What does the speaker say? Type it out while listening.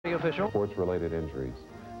official. Sports-related injuries.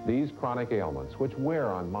 These chronic ailments, which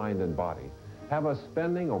wear on mind and body, have us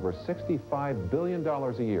spending over $65 billion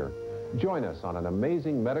a year. Join us on an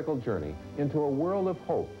amazing medical journey into a world of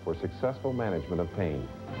hope for successful management of pain.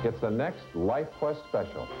 It's the next LifeQuest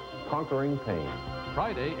special, Conquering Pain.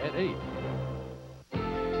 Friday at 8.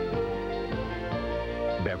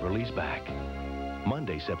 Beverly's back.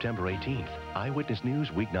 Monday, September 18th. Eyewitness News,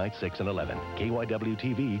 weeknights 6 and 11.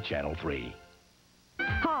 KYW-TV, Channel 3.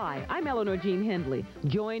 Hi, I'm Eleanor Jean Hindley.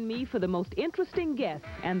 Join me for the most interesting guests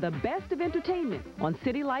and the best of entertainment on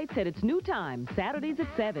City Lights at its new time, Saturdays at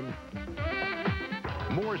 7.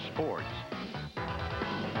 More sports.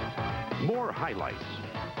 More highlights.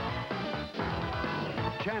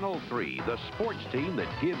 Channel 3, the sports team that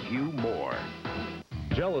gives you more.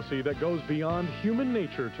 Jealousy that goes beyond human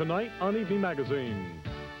nature tonight on Evening Magazine.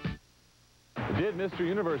 Did Mr.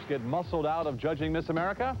 Universe get muscled out of judging Miss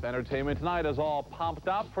America? Entertainment Tonight is all pumped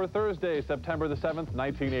up for Thursday, September the 7th,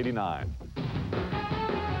 1989.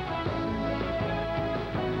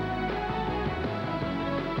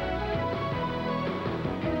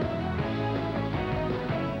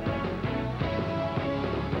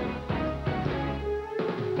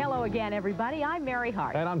 Hello again, everybody. I'm Mary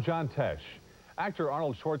Hart. And I'm John Tesh. Actor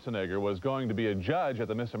Arnold Schwarzenegger was going to be a judge at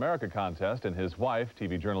the Miss America contest, and his wife,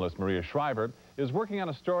 TV journalist Maria Shriver, is working on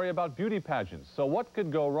a story about beauty pageants. So what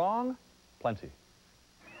could go wrong? Plenty.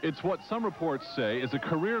 It's what some reports say is a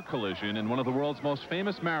career collision in one of the world's most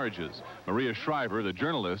famous marriages. Maria Shriver, the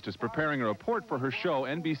journalist, is preparing a report for her show,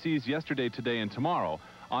 NBC's Yesterday, Today, and Tomorrow,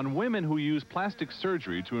 on women who use plastic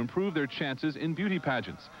surgery to improve their chances in beauty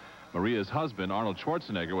pageants. Maria's husband, Arnold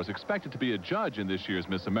Schwarzenegger, was expected to be a judge in this year's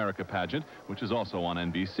Miss America pageant, which is also on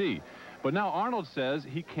NBC. But now Arnold says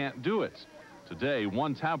he can't do it. Today,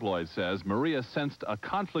 one tabloid says Maria sensed a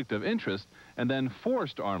conflict of interest and then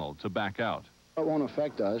forced Arnold to back out. It won't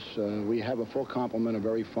affect us. We have a full complement of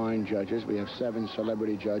very fine judges. We have 7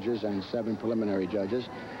 celebrity judges and 7 preliminary judges.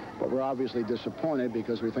 But we're obviously disappointed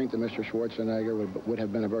because we think that Mr. Schwarzenegger would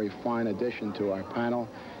have been a very fine addition to our panel.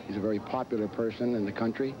 He's a very popular person in the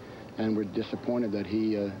country, and we're disappointed that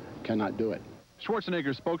he cannot do it.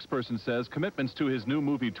 Schwarzenegger's spokesperson says commitments to his new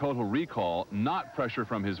movie Total Recall, not pressure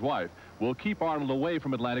from his wife, will keep Arnold away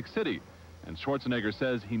from Atlantic City. And Schwarzenegger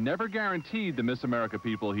says he never guaranteed the Miss America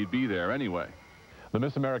people he'd be there anyway. The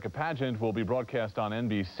Miss America pageant will be broadcast on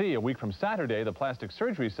NBC. A week from Saturday, the plastic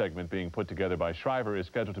surgery segment being put together by Shriver is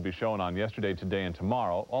scheduled to be shown on Yesterday, Today, and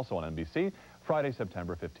Tomorrow, also on NBC, Friday,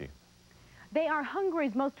 September 15th. They are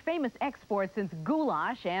Hungary's most famous export since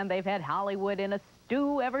goulash, and they've had Hollywood in a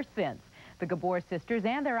stew ever since. The Gabors sisters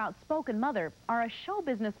and their outspoken mother are a show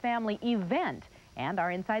business family event, and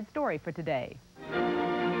our inside story for today.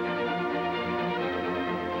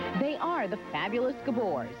 They are the fabulous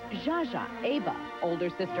Gabors, Jaja, Ava, older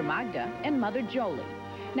sister Magda, and mother Jolie.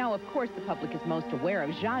 Now, of course, the public is most aware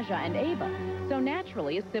of Jaja and Ava, so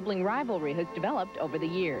naturally a sibling rivalry has developed over the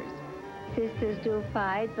years. Sisters do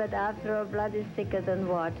fight, but after all, blood is thicker than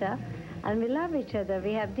water, and we love each other.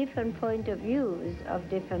 We have different point of views of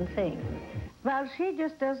different things. Well, she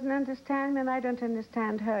just doesn't understand me, and I don't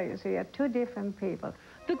understand her. You see, we are 2 different people.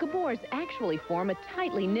 The Gabors actually form a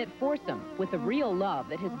tightly knit foursome with a real love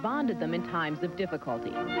that has bonded them in times of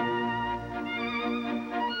difficulty.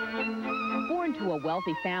 Born to a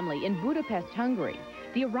wealthy family in Budapest, Hungary,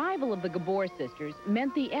 the arrival of the Gabor sisters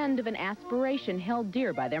meant the end of an aspiration held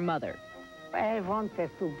dear by their mother. I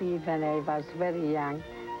wanted to be, when I was very young,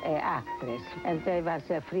 an actress. And I was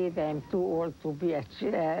afraid I'm too old to be an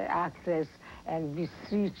actress and with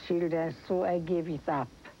 3 children, so I gave it up.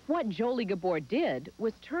 What Jolie Gabor did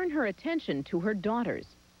was turn her attention to her daughters.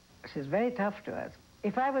 She's very tough to us.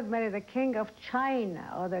 If I would marry the king of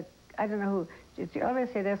China or the, I don't know who, she always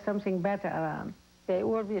say there's something better around. They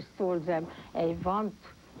always told them, I want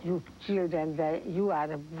you children that you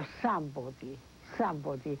are somebody,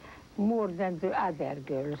 more than the other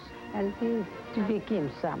girls, and to become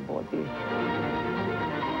somebody.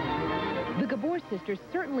 The Gabor sisters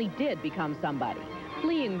certainly did become somebody.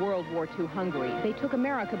 Fleeing World War II Hungary, they took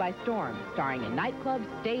America by storm, starring in nightclubs,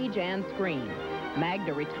 stage, and screen.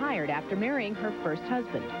 Magda retired after marrying her first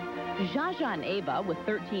husband. Jaja and Ava, with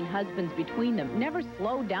 13 husbands between them, never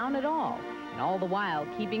slowed down at all. And all the while,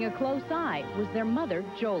 keeping a close eye, was their mother,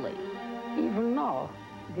 Jolie. Even now,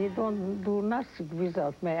 they don't do nothing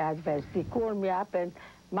without my advice. They call me up and,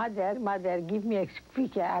 mother, give me a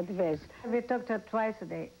quick advice. We talk to her twice a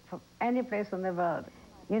day, from any place in the world.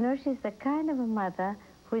 You know, she's the kind of a mother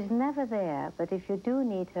who's never there, but if you do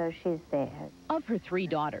need her, she's there. Of her 3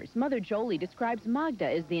 daughters, Mother Jolie describes Magda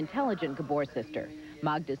as the intelligent Gabor sister.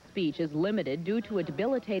 Magda's speech is limited due to a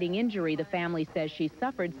debilitating injury the family says she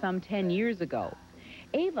suffered some 10 years ago.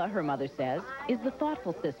 Ava, her mother says, is the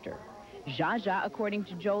thoughtful sister. Jaja, according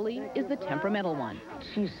to Jolie, is the temperamental one.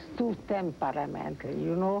 She's too temperamental,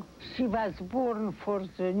 you know. She was born for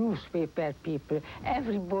the newspaper people.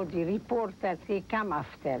 Everybody reports that they come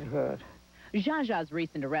after her. Jaja's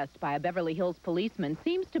recent arrest by a Beverly Hills policeman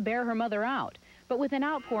seems to bear her mother out. But with an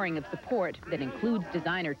outpouring of support that includes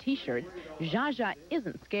designer T-shirts, Jaja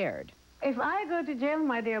isn't scared. If I go to jail,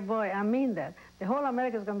 my dear boy, I mean that, the whole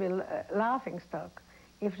America is going to be a laughing stock.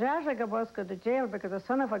 If Jaja Gabors go to jail because a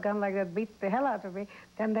son of a gun like that beats the hell out of me,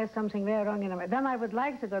 then there's something very wrong in America. Then I would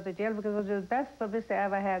like to go to jail because it was the best publicity I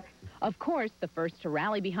ever had. Of course, the first to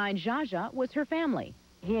rally behind Jaja was her family.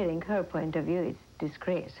 Hearing her point of view is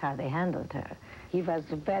disgrace, how they handled her. He was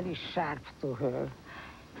very sharp to her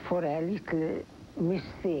for a little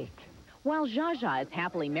mistake. While Jaja is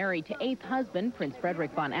happily married to 8th husband, Prince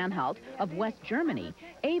Frederick von Anhalt of West Germany,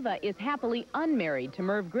 Ava is happily unmarried to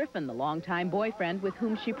Merv Griffin, the longtime boyfriend with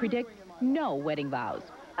whom she predicts no wedding vows.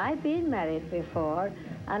 I've been married before,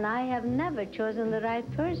 and I have never chosen the right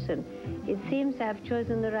person. It seems I've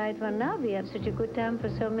chosen the right one now. We have such a good time for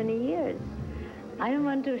so many years. I don't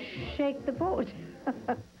want to shake the boat.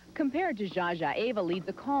 Compared to Jaja, Ava leads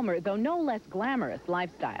a calmer, though no less glamorous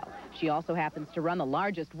lifestyle. She also happens to run the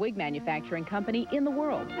largest wig manufacturing company in the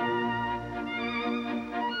world.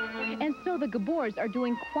 And so the Gabors are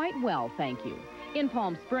doing quite well, thank you. In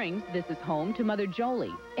Palm Springs, this is home to Mother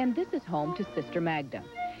Jolie, and this is home to Sister Magda.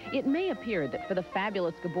 It may appear that for the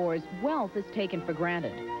fabulous Gabors, wealth is taken for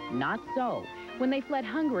granted. Not so. When they fled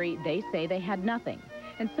Hungary, they say they had nothing.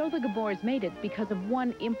 And so the Gabors made it because of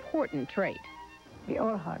one important trait. We're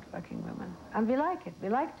all hard-working women, and we like it. We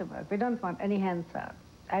like to work. We don't want any hands out.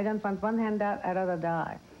 I don't want one hand out. I'd rather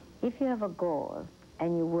die. If you have a goal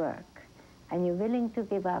and you work, and you're willing to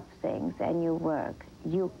give up things and you work,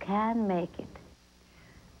 you can make it.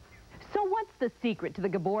 So what's the secret to the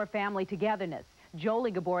Gabor family togetherness?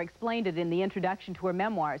 Jolie Gabor explained it in the introduction to her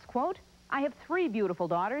memoirs. Quote, "I have 3 beautiful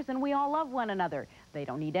daughters, and we all love one another. They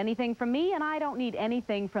don't need anything from me, and I don't need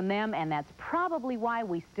anything from them, and that's probably why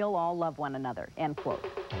we still all love one another," end quote.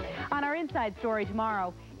 On our Inside Story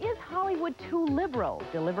tomorrow, is Hollywood too liberal,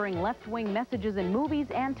 delivering left-wing messages in movies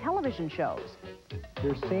and television shows?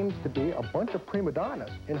 There seems to be a bunch of prima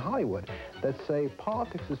donnas in Hollywood that say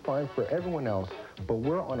politics is fine for everyone else, but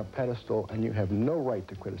we're on a pedestal and you have no right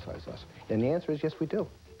to criticize us. And the answer is yes, we do.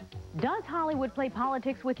 Does Hollywood play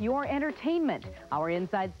politics with your entertainment? Our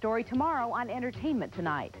Inside Story tomorrow on Entertainment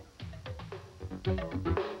Tonight.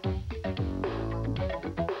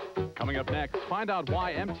 Coming up next, find out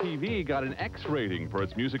why MTV got an X rating for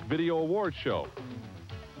its Music Video Awards show.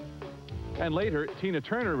 And later, Tina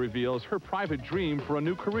Turner reveals her private dream for a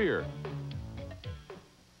new career.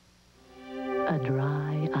 A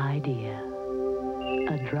dry idea.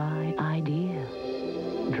 A dry idea.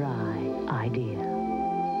 Dry idea.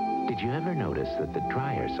 Did you ever notice that the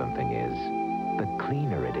drier something is, the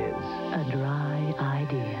cleaner it is? A dry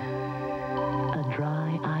idea. A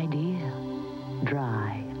dry idea.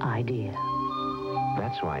 Dry idea.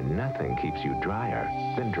 That's why nothing keeps you drier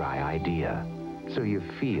than dry idea. So you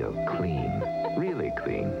feel clean, really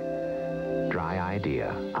clean. Dry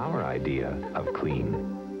idea, our idea of clean.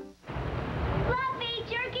 Fluffy,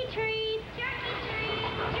 Jerky Treats! Jerky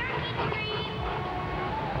Treats! Jerky Treats!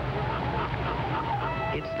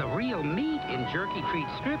 It's the real meat in Jerky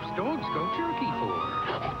Treats strips dogs go jerky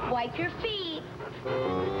for. Wipe your feet.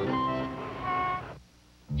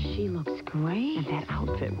 She looks great. And that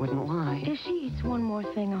outfit wouldn't lie. If she eats one more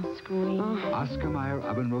thing, I'll scream. Oscar Mayer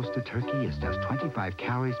oven-roasted turkey is just 25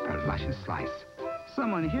 calories per luscious slice.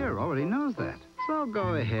 Someone here already knows that. So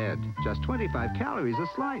go ahead. Just 25 calories a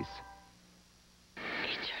slice.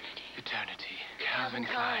 Eternity. Calvin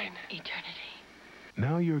Klein. Eternity.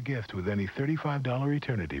 Now your gift with any $35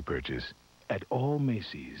 Eternity purchase at all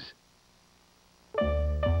Macy's.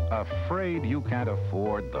 Afraid you can't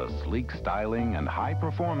afford the sleek styling and high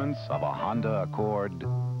performance of a Honda Accord?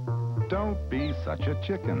 Don't be such a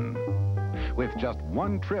chicken. With just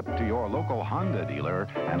one trip to your local Honda dealer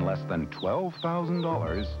and less than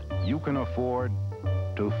 $12,000, you can afford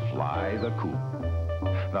to fly the Coupe.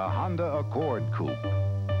 The Honda Accord Coupe.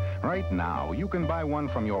 Right now, you can buy one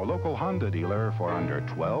from your local Honda dealer for under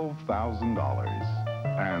 $12,000.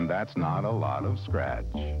 And that's not a lot of scratch.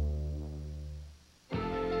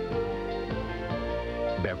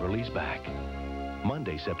 Beverly's back.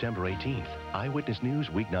 Monday, September 18th. Eyewitness News,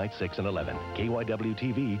 weeknights 6 and 11.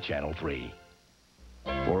 KYW-TV, Channel 3.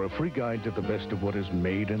 or a free guide to the best of what is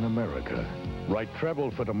made in America, write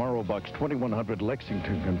Travel for Tomorrow, Box 2100,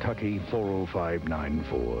 Lexington, Kentucky,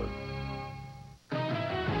 40594.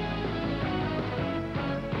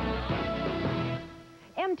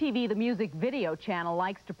 MTV, the music video channel,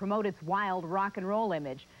 likes to promote its wild rock and roll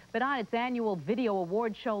image. But on its annual video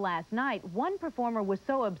award show last night, one performer was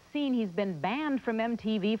so obscene he's been banned from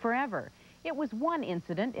MTV forever. It was one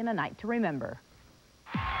incident in A Night to Remember.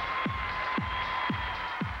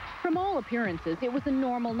 From all appearances, it was a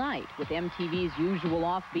normal night with MTV's usual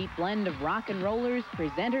offbeat blend of rock and rollers,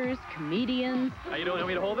 presenters, comedians. You don't want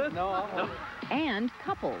me to hold this? No. And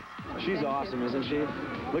couples. She's awesome, isn't she?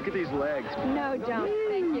 Look at these legs. No, don't.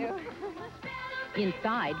 Thank you.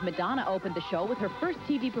 Inside, Madonna opened the show with her first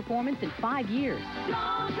TV performance in 5 years.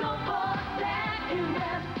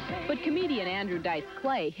 But comedian Andrew Dice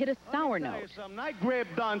Clay hit a sour note. I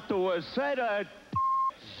grabbed onto a set of...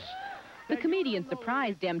 The comedian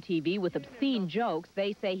surprised MTV with obscene jokes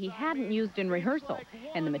they say he hadn't used in rehearsal,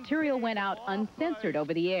 and the material went out uncensored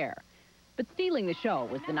over the air. But stealing the show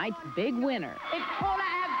was the night's big winner. It's Paula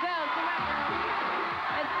Abdul.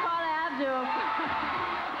 It's Paula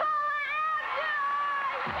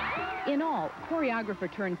Abdul. In all, choreographer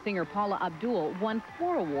turned singer Paula Abdul won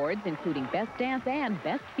 4 awards, including Best Dance and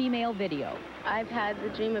Best Female Video. I've had the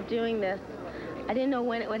dream of doing this. I didn't know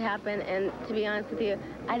when it would happen, and to be honest with you,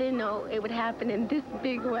 I didn't know it would happen in this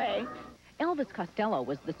big way. Elvis Costello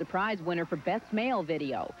was the surprise winner for Best Male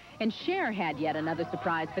Video, and Cher had yet another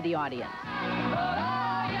surprise for the audience.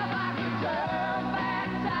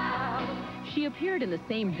 She appeared in the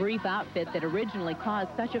same brief outfit that originally caused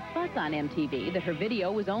such a fuss on MTV that her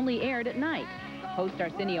video was only aired at night. Host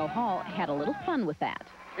Arsenio Hall had a little fun with that.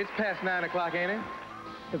 It's past 9 o'clock, ain't it?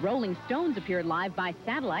 The Rolling Stones appeared live by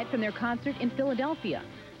satellite from their concert in Philadelphia.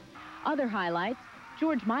 Other highlights,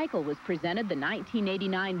 George Michael was presented the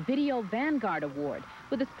 1989 Video Vanguard Award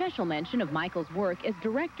with a special mention of Michael's work as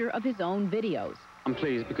director of his own videos. I'm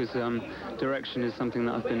pleased because direction is something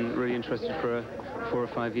that I've been really interested for 4 or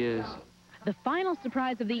 5 years. The final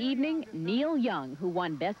surprise of the evening, Neil Young, who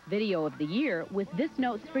won Best Video of the Year with This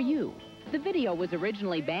Note's for You. The video was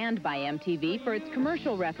originally banned by MTV for its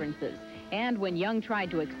commercial references, and when Young tried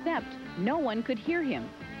to accept, no one could hear him.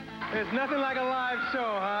 There's nothing like a live show,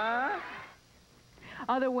 huh?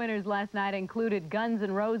 Other winners last night included Guns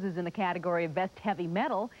N' Roses in the category of Best Heavy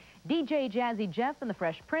Metal, DJ Jazzy Jeff and the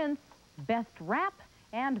Fresh Prince, Best Rap,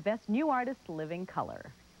 and Best New Artist Living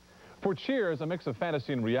Color. For Cheers, a mix of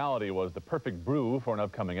fantasy and reality was the perfect brew for an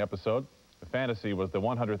upcoming episode. The fantasy was the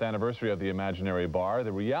 100th anniversary of the imaginary bar.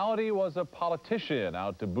 The reality was a politician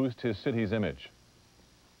out to boost his city's image.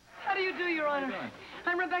 How do you do, Your Honor?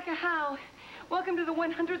 I'm Rebecca Howe. Welcome to the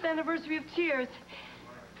 100th anniversary of Cheers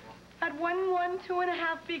at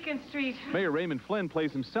 112.5 Beacon Street. Mayor Raymond Flynn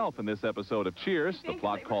plays himself in this episode of Cheers. The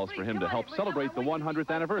plot calls for him to help celebrate the 100th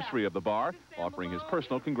anniversary of the bar, offering his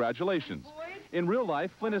personal congratulations. In real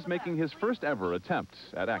life, Flynn is making his first ever attempt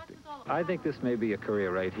at acting. I think this may be a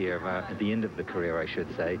career right here, at the end of the career, I should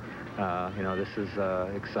say. You know, this is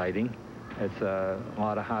exciting. It's a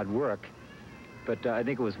lot of hard work. But I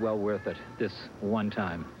think it was well worth it this one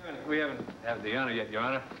time. We haven't had the honor yet, Your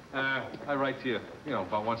Honor. I write to you,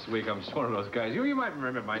 about once a week. I'm just one of those guys. You might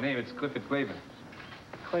remember my name. It's Clifford Clavin.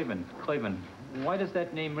 Clavin. Why does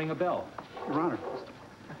that name ring a bell? Your Honor.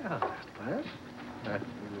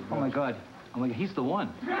 Oh, my God. He's the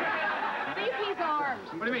one. CP's arms.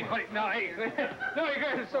 What do you mean? No, hey, no, you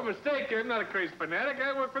guys are so mistaken. I'm not a crazy fanatic.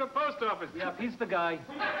 I work for the post office. Yeah, he's the guy.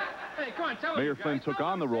 Hey, come on, tell Mayor Flynn took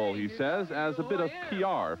on the role, he says, as a bit of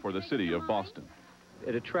PR for the city of Boston.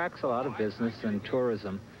 It attracts a lot of business and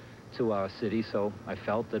tourism to our city, so I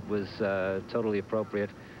felt it was totally appropriate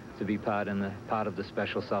to be part of the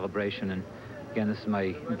special celebration. And again, this is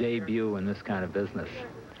my debut in this kind of business.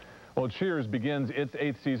 Well, Cheers begins its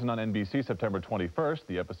 8th season on NBC September 21st.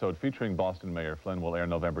 The episode featuring Boston Mayor Flynn will air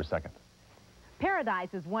November 2nd.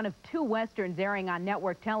 Paradise is one of 2 westerns airing on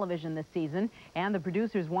network television this season, and the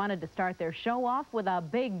producers wanted to start their show off with a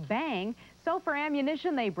big bang. So for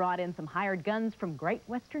ammunition, they brought in some hired guns from great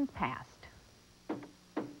westerns past.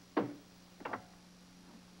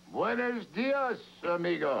 Buenos dias,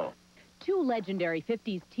 amigo. 2 legendary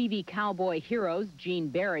 50s TV cowboy heroes, Gene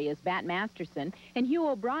Barry as Bat Masterson and Hugh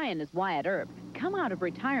O'Brien as Wyatt Earp, come out of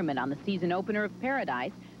retirement on the season opener of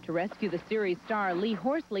Paradise to rescue the series star Lee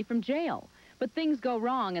Horsley from jail. But things go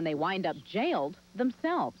wrong and they wind up jailed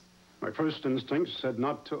themselves. My first instinct said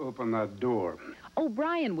not to open that door.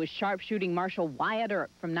 O'Brien was sharpshooting Marshal Wyatt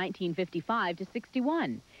Earp from 1955 to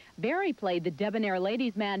 61. Barry played the debonair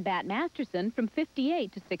ladies' man Bat Masterson from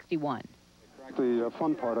 58 to 61. The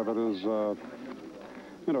fun part of it is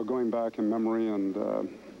you know, going back in memory, and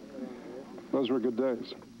those were good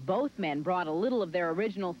days. Both men brought a little of their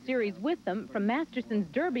original series with them, from Masterson's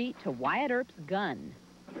Derby to Wyatt Earp's gun.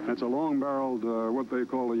 It's a long-barreled, what they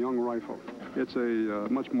call a young rifle. It's a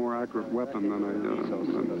much more accurate weapon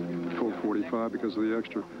than a Colt 45 because of the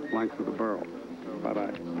extra length of the barrel.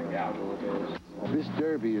 Bye-bye. This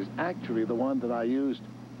Derby is actually the one that I used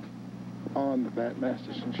on the Bat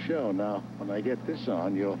Masterson show. Now, when I get this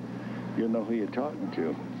on, you'll know who you're talking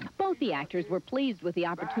to. Both the actors were pleased with the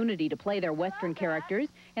opportunity to play their Western characters,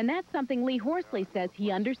 and that's something Lee Horsley says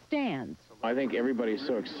he understands. I think everybody's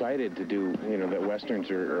so excited to do, you know, that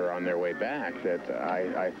Westerns are on their way back, that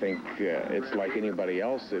I think it's like anybody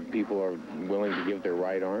else, that people are willing to give their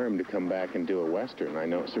right arm to come back and do a Western. I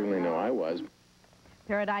know, certainly know I was.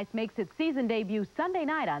 Paradise makes its season debut Sunday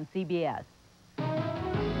night on CBS.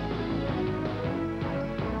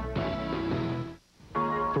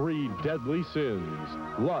 Three deadly sins: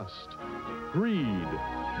 lust, greed,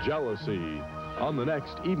 jealousy. On the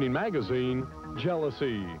next evening magazine,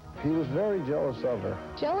 Jealousy. He was very jealous of her.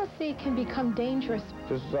 Jealousy can become dangerous.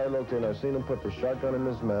 Just as I looked in, I seen him put the shotgun in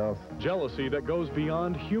his mouth. Jealousy that goes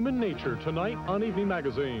beyond human nature tonight on Evening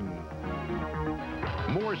Magazine.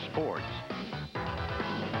 More sports.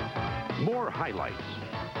 More highlights.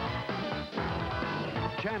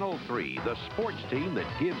 Channel 3, the sports team that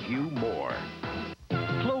gives you more.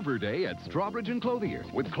 Clover Day at Strawbridge and Clothier,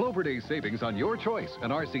 with Clover Day savings on your choice,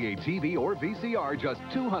 an RCA TV or VCR, just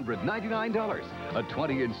 $299. A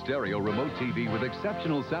 20-inch stereo remote TV with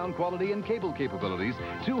exceptional sound quality and cable capabilities,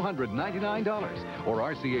 $299. Or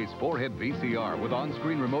RCA's 4-head VCR with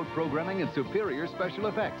on-screen remote programming and superior special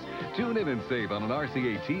effects. Tune in and save on an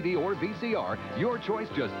RCA TV or VCR. Your choice,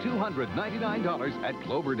 just $299 at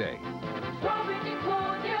Clover Day. Strawbridge and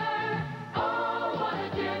Clothier, oh, what a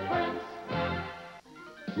difference.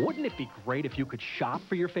 Wouldn't it be great if you could shop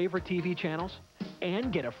for your favorite TV channels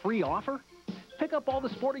and get a free offer? Pick up all the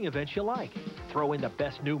sporting events you like, throw in the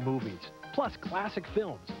best new movies, plus classic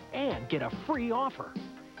films, and get a free offer.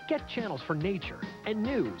 Get channels for nature and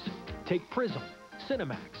news. Take Prism,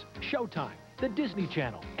 Cinemax, Showtime, the Disney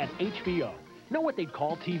Channel, and HBO. Know what they'd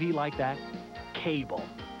call TV like that? Cable.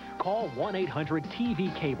 Call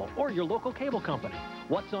 1-800-TV-CABLE or your local cable company.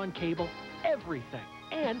 What's on cable? Everything,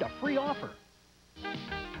 and a free offer.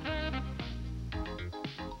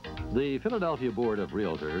 The Philadelphia Board of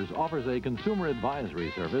Realtors offers a consumer advisory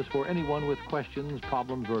service for anyone with questions,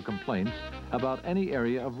 problems, or complaints about any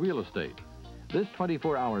area of real estate. This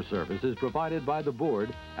 24-hour service is provided by the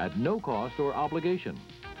board at no cost or obligation.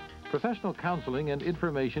 Professional counseling and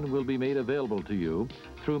information will be made available to you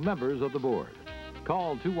through members of the board.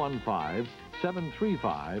 Call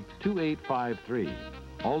 215-735-2853.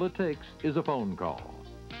 All it takes is a phone call.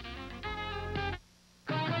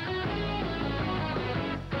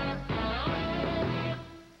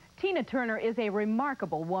 Tina Turner is a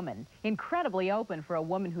remarkable woman, incredibly open for a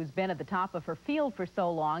woman who's been at the top of her field for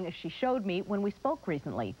so long, as she showed me when we spoke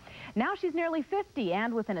recently. Now she's nearly 50,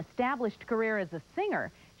 and with an established career as a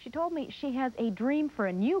singer, she told me she has a dream for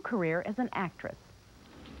a new career as an actress.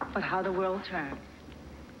 But how the world turns.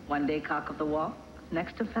 One day cock of the walk,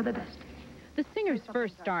 next to feather dust. The singer's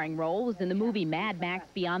first starring role was in the movie Mad Max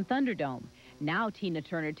Beyond Thunderdome. Now Tina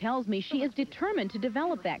Turner tells me she is determined to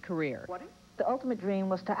develop that career. The ultimate dream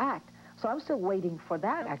was to act. So I'm still waiting for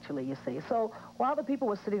that, actually, you see. So while the people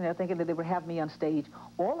were sitting there thinking that they would have me on stage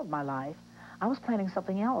all of my life, I was planning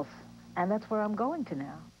something else. And that's where I'm going to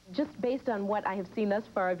now. Just based on what I have seen thus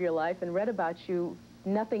far of your life and read about you,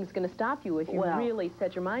 nothing's going to stop you if you really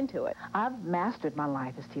set your mind to it. I've mastered my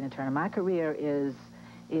life as Tina Turner. My career is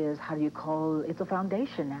how do you call, it's a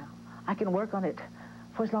foundation now. I can work on it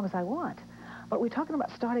for as long as I want. But we're talking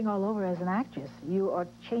about starting all over as an actress. You are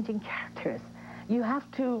changing characters. You have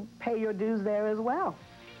to pay your dues there as well.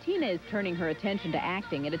 Tina is turning her attention to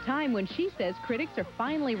acting at a time when she says critics are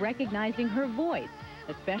finally recognizing her voice,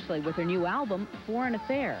 especially with her new album, Foreign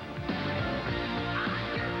Affair.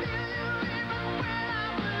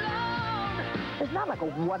 It's not like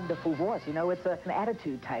a wonderful voice, you know, it's an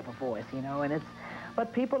attitude type of voice, you know, and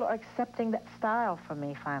but people are accepting that style from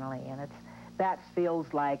me finally, and that feels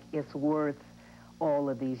like it's worth all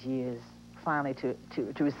of these years finally to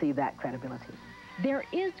receive that credibility. There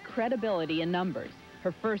is credibility in numbers.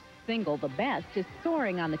 Her first single, The Best, is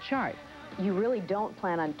soaring on the charts. You really don't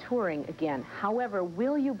plan on touring again. However,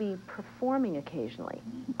 will you be performing occasionally?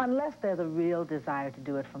 Unless there's a real desire to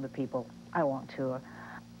do it from the people, I won't tour.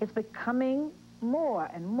 It's becoming more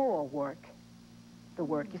and more work the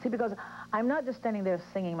work. You see, because I'm not just standing there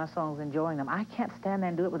singing my songs, enjoying them. I can't stand there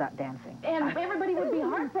and do it without dancing. And everybody would be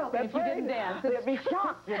heartbroken if you didn't dance. They'd be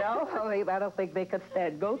shocked, you know. I don't think they could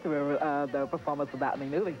go through the performance without me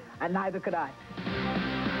moving, and neither could I.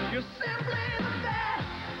 You're simply the best.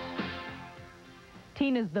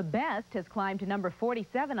 Tina's The Best has climbed to number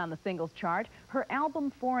 47 on the singles chart. Her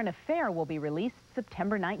album Foreign Affair will be released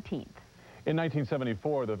September 19th. In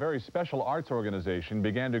 1974, the Very Special Arts Organization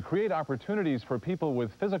began to create opportunities for people with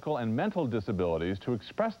physical and mental disabilities to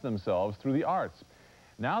express themselves through the arts.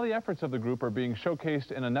 Now the efforts of the group are being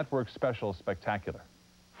showcased in a network special spectacular.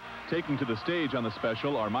 Taking to the stage on the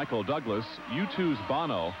special are Michael Douglas, U2's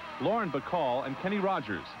Bono, Lauren Bacall, and Kenny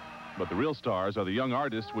Rogers. But the real stars are the young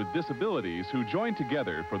artists with disabilities who joined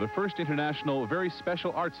together for the first International Very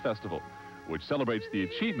Special Arts Festival, which celebrates the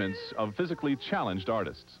achievements of physically challenged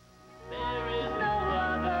artists.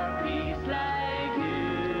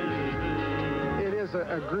 It is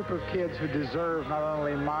a group of kids who deserve not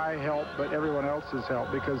only my help, but everyone else's help,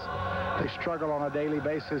 because they struggle on a daily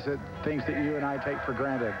basis at things that you and I take for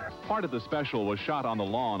granted. Part of the special was shot on the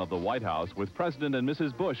lawn of the White House with President and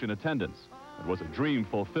Mrs. Bush in attendance. It was a dream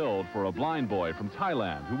fulfilled for a blind boy from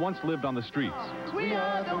Thailand who once lived on the streets. We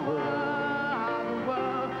are the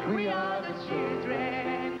world, we are the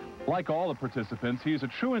children. Like all the participants, he's a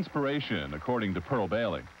true inspiration, according to Pearl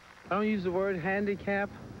Bailey. I don't use the word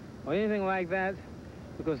handicap or anything like that,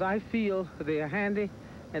 because I feel that they are handy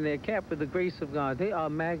and they're capped with the grace of God. They are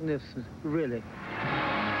magnificent, really.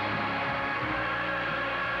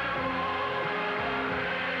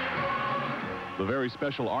 The Very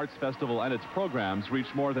Special Arts Festival and its programs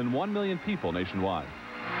reached more than 1 million people nationwide.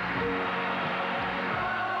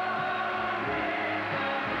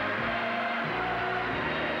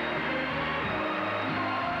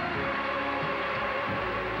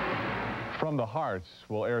 From the Hearts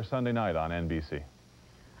will air Sunday night on NBC.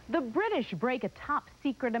 The British break a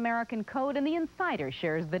top-secret American code, and the Insider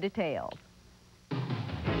shares the details.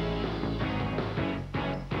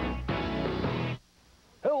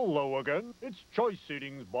 Hello again. It's Choice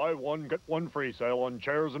Seating's Buy One, Get One Free sale on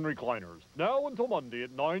chairs and recliners. Now until Monday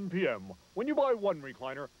at 9 p.m. When you buy one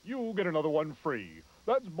recliner, you get another one free.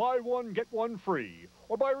 That's buy one, get one free.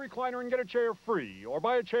 Or buy a recliner and get a chair free. Or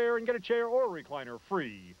buy a chair and get a chair or a recliner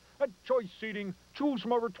free. At Choice Seating, choose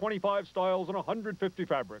from over 25 styles and 150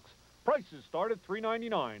 fabrics. Prices start at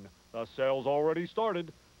 $3.99. The sale's already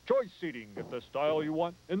started. Choice Seating. Get the style you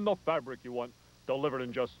want in the fabric you want. Delivered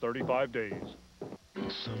in just 35 days.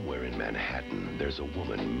 Somewhere in Manhattan, there's a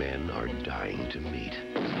woman men are dying to meet.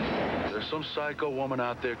 There's some psycho woman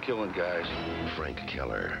out there killing guys. Frank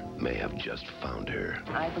Keller may have just found her.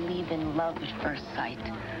 I believe in love at first sight.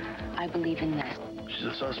 I believe in that. She's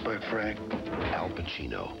a suspect, Frank. Al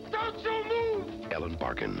Pacino. Don't you move! Ellen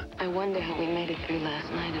Barkin. I wonder how we made it through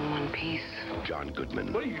last night in one piece. John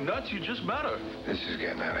Goodman. What are you, nuts? You just met her. This is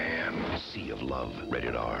getting out of hand. Sea of Love,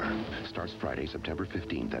 rated R. Starts Friday, September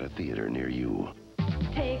 15th at a theater near you.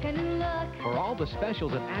 Take a new look. For all the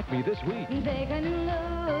specials at Acme this week. Take a new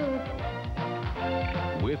look.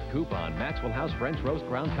 With coupon, Maxwell House French Roast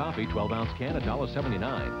Ground Coffee, 12-ounce can,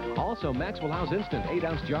 $1.79. Also, Maxwell House Instant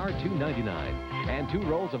 8-ounce jar, $2.99. And 2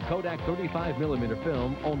 rolls of Kodak 35mm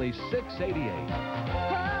film, only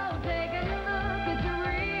 $6.88.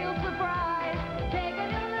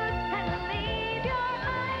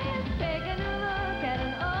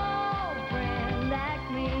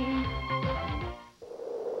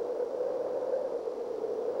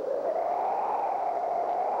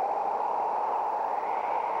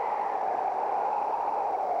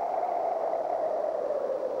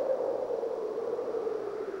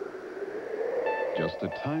 Just a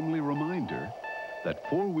timely reminder that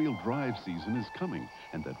four-wheel drive season is coming,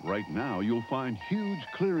 and that right now you'll find huge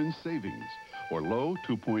clearance savings or low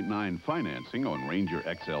 2.9 financing on Ranger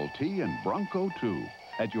XLT and Bronco 2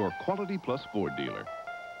 at your Quality Plus Ford dealer.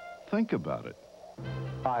 Think about it.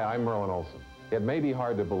 Hi, I'm Merlin Olson. It may be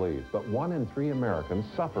hard to believe, but 1 in 3 Americans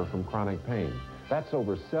suffer from chronic pain. That's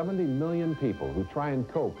over 70 million people who try and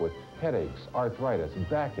cope with headaches, arthritis,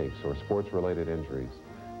 backaches, or sports-related injuries.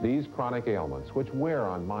 These chronic ailments, which wear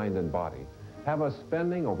on mind and body, have us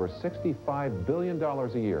spending over $65 billion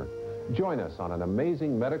a year. Join us on an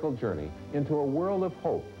amazing medical journey into a world of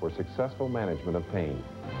hope for successful management of pain.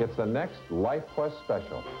 It's the next LifeQuest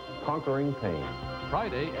special, Conquering Pain.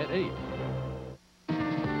 Friday at 8.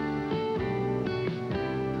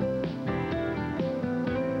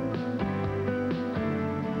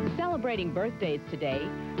 Celebrating birthdays today,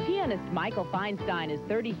 pianist Michael Feinstein is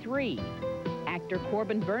 33. Actor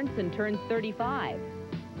Corbin Burnson turns 35.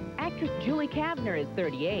 Actress Julie Kavner is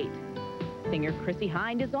 38. Singer Chrissy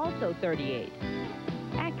Hind is also 38.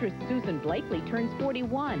 Actress Susan Blakely turns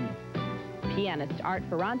 41. Pianist Art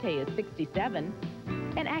Ferrante is 67.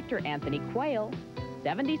 And actor Anthony Quayle,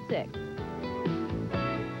 76.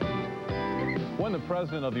 When the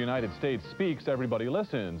President of the United States speaks, everybody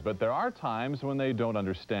listens, but there are times when they don't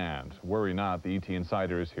understand. Worry not, the ET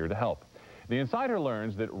Insider is here to help. The Insider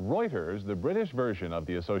learns that Reuters, the British version of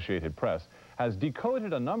the Associated Press, has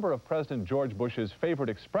decoded a number of President George Bush's favorite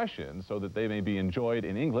expressions so that they may be enjoyed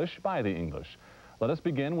in English by the English. Let us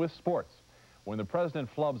begin with sports. When the President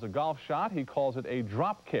flubs a golf shot, he calls it a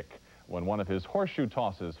drop kick. When one of his horseshoe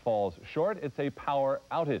tosses falls short, it's a power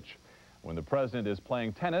outage. When the President is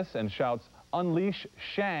playing tennis and shouts, "Unleash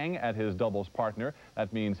Shang" at his doubles partner,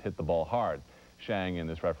 that means hit the ball hard. Shang in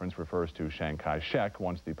this reference refers to Chiang Kai-shek,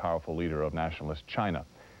 once the powerful leader of nationalist China.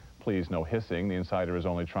 Please, no hissing. The Insider is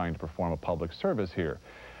only trying to perform a public service here.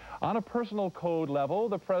 On a personal code level,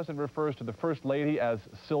 the President refers to the First Lady as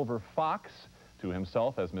Silver Fox, to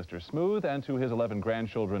himself as Mr. Smooth, and to his 11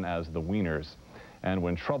 grandchildren as the Wieners. And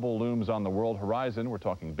when trouble looms on the world horizon, we're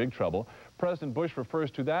talking big trouble, President Bush refers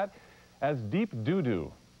to that as deep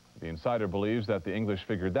doo-doo. The Insider believes that the English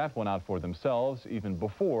figured that one out for themselves even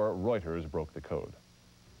before Reuters broke the code.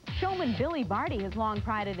 Showman Billy Barty has long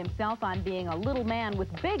prided himself on being a little man with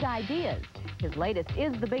big ideas. His latest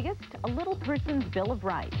is the biggest, a little person's Bill of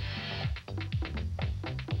Rights.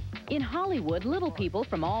 In Hollywood, little people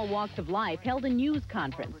from all walks of life held a news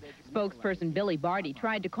conference. Spokesperson Billy Barty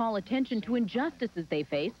tried to call attention to injustices they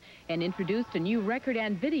face and introduced a new record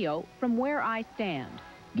and video, From Where I Stand.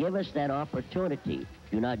 Give us that opportunity.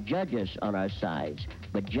 Do not judge us on our size,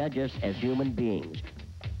 but judge us as human beings.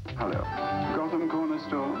 Hello. Gotham Corner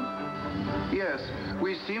Store? Yes,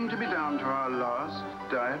 we seem to be down to our last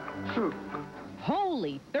Diet Coke.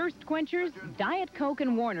 Holy thirst quenchers, Diet Coke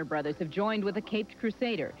and Warner Brothers have joined with a Caped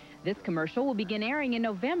Crusader. This commercial will begin airing in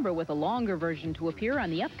November with a longer version to appear on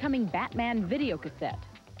the upcoming Batman video cassette.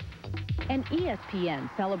 And ESPN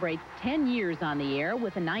celebrates 10 years on the air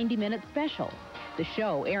with a 90-minute special. The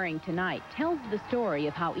show, airing tonight, tells the story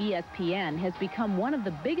of how ESPN has become one of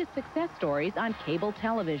the biggest success stories on cable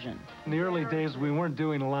television. In the early days, we weren't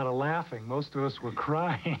doing a lot of laughing. Most of us were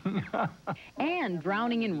crying. And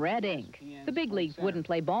drowning in red ink. The big leagues wouldn't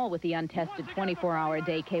play ball with the untested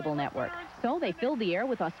 24-hour-a-day cable network, so they filled the air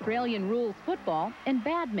with Australian rules football and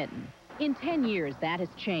badminton. In 10 years, that has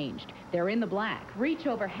changed. They're in the black, reach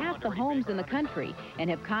over half the homes in the country,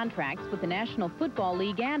 and have contracts with the National Football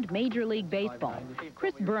League and Major League Baseball.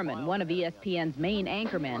 Chris Berman, one of ESPN's main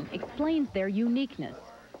anchormen, explains their uniqueness.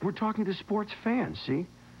 We're talking to sports fans, see?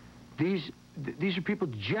 These are people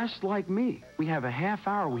just like me. We have a half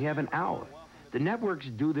hour, we have an hour. The networks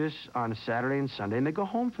do this on a Saturday and Sunday, and they go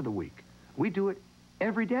home for the week. We do it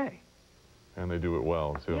every day. And they do it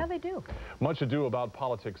well, too. Yeah, they do. Much ado about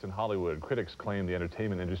politics in Hollywood. Critics claim the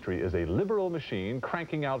entertainment industry is a liberal machine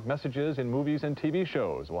cranking out messages in movies and TV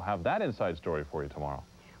shows. We'll have that inside story for you tomorrow.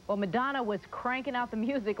 Well, Madonna was cranking out the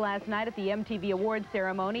music last night at the MTV Awards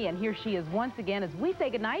ceremony, and here she is once again as we say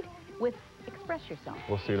goodnight with Express Yourself.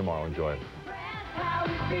 We'll see you tomorrow. Enjoy it.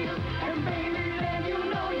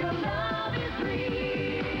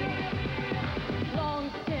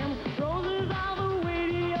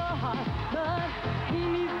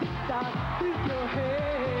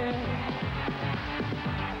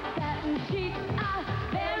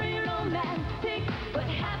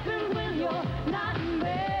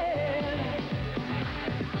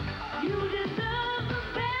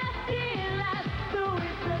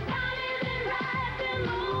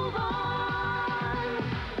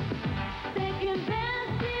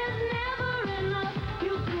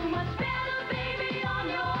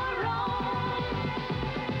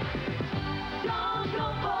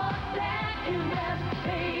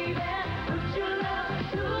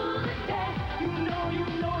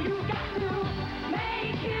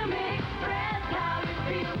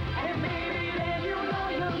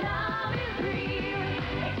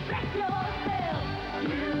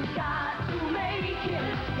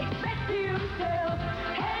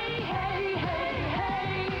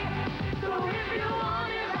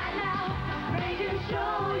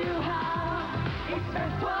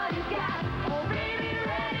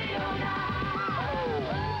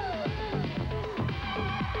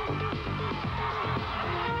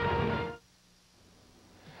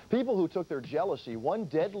 People who took their jealousy one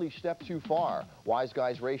deadly step too far. Wise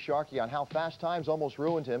Guy's Ray Sharkey on how Fast Times almost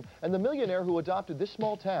ruined him, and the millionaire who adopted this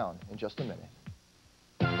small town in just a minute.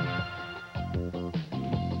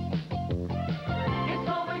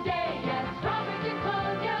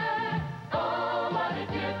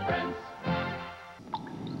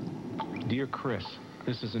 Dear Chris,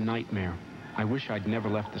 this is a nightmare. I wish I'd never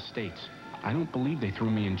left the States. I don't believe they threw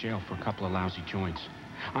me in jail for a couple of lousy joints.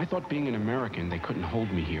 I thought being an American, they couldn't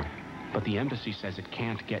hold me here. But the embassy says it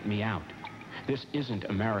can't get me out. This isn't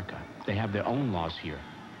America. They have their own laws here.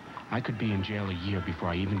 I could be in jail a year before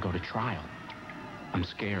I even go to trial. I'm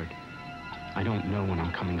scared. I don't know when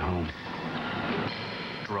I'm coming home.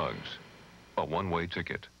 Drugs. A one-way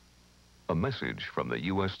ticket. A message from the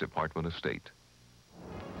U.S. Department of State.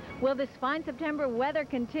 Will this fine September weather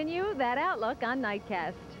continue? That outlook on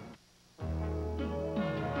Nightcast.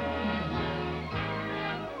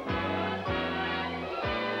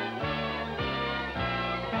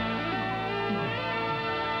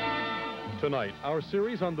 Tonight, our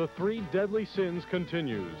series on the 3 deadly sins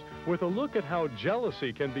continues, with a look at how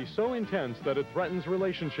jealousy can be so intense that it threatens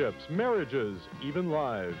relationships, marriages, even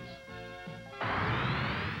lives.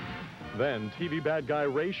 Then, TV bad guy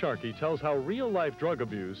Ray Sharkey tells how real-life drug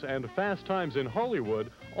abuse and fast times in Hollywood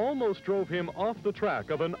almost drove him off the track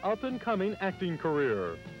of an up-and-coming acting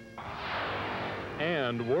career.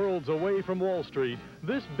 And worlds away from Wall Street,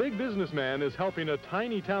 this big businessman is helping a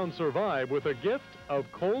tiny town survive with a gift of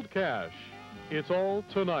cold cash. It's all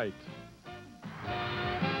tonight.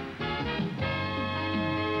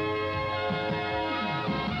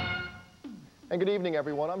 And good evening,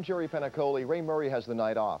 everyone. I'm Jerry Penacoli. Ray Murray has the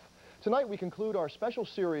night off. Tonight, we conclude our special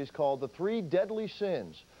series called The 3 Deadly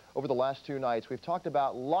Sins. Over the last 2 nights, we've talked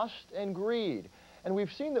about lust and greed. And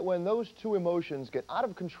we've seen that when those 2 emotions get out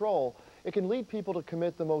of control, it can lead people to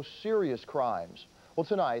commit the most serious crimes. Well,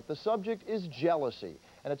 tonight, the subject is jealousy.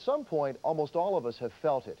 And at some point, almost all of us have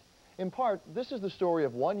felt it. In part, this is the story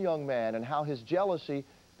of one young man and how his jealousy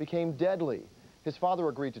became deadly. His father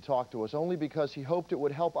agreed to talk to us only because he hoped it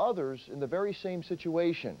would help others in the very same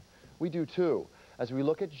situation. We do too, as we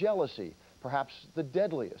look at jealousy, perhaps the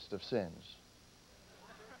deadliest of sins.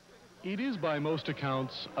 It is, by most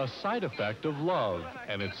accounts, a side effect of love,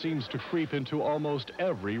 and it seems to creep into almost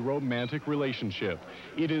every romantic relationship.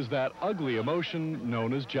 It is that ugly emotion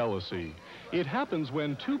known as jealousy. It happens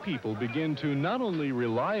when 2 people begin to not only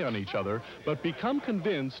rely on each other, but become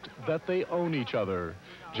convinced that they own each other.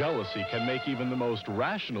 Jealousy can make even the most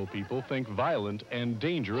rational people think violent and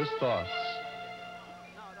dangerous thoughts.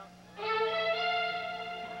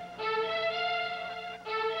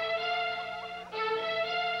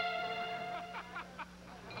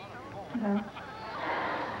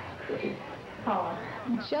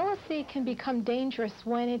 Jealousy can become dangerous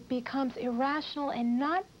when it becomes irrational and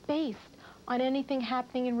not based on anything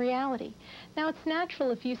happening in reality. Now, it's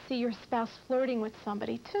natural if you see your spouse flirting with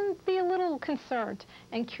somebody to be a little concerned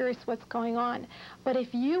and curious what's going on. But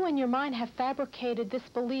if you in your mind have fabricated this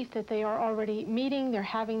belief that they are already meeting, they're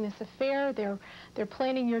having this affair, they're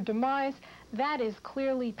planning your demise, that is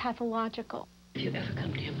clearly pathological. If you ever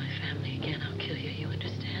come near my family again, I'll kill you, you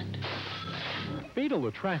understand? Fatal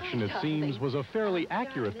Attraction, it seems, was a fairly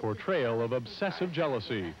accurate portrayal of obsessive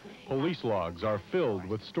jealousy. Police logs are filled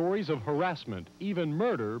with stories of harassment, even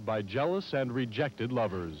murder, by jealous and rejected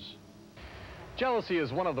lovers. Jealousy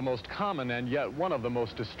is one of the most common and yet one of the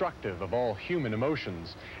most destructive of all human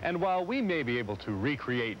emotions. And while we may be able to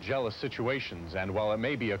recreate jealous situations, and while it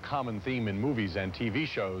may be a common theme in movies and TV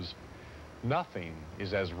shows, nothing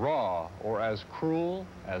is as raw or as cruel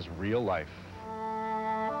as real life.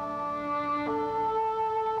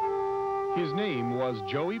 His name was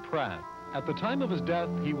Joey Pratt. At the time of his death,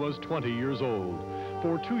 he was 20 years old.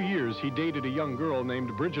 For 2 years, he dated a young girl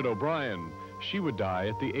named Bridget O'Brien. She would die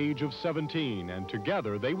at the age of 17, and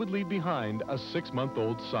together they would leave behind a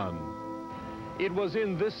 6-month-old son. It was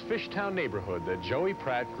in this Fishtown neighborhood that Joey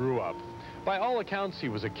Pratt grew up. By all accounts, he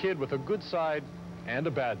was a kid with a good side and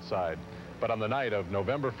a bad side. But on the night of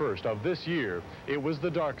November 1st of this year, it was the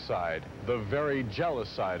dark side, the very jealous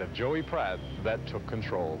side of Joey Pratt, that took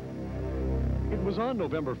control. It was on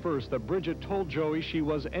November 1st that Bridget told Joey she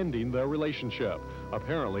was ending their relationship.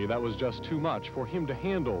 Apparently, that was just too much for him to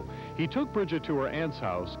handle. He took Bridget to her aunt's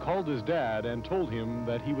house, called his dad, and told him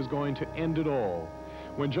that he was going to end it all.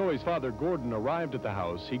 When Joey's father, Gordon, arrived at the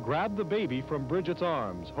house, he grabbed the baby from Bridget's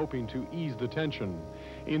arms, hoping to ease the tension.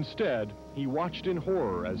 Instead, he watched in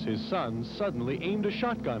horror as his son suddenly aimed a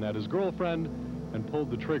shotgun at his girlfriend and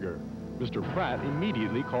pulled the trigger. Mr. Pratt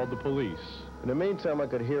immediately called the police. In the meantime, I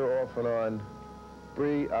could hear off and on,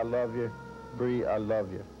 "Bree, I love you. Bree, I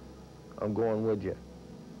love you. I'm going with you."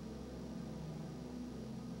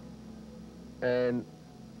 And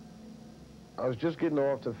I was just getting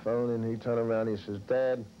off the phone, and he turned around and he says,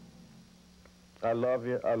 "Dad, I love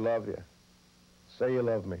you. I love you. Say you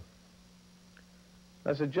love me."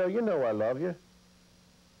 I said, "Joe, you know I love you."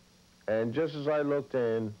 And just as I looked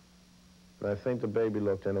in, and I think the baby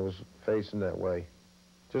looked in, it was facing that way.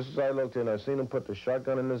 Just as I looked in, I seen him put the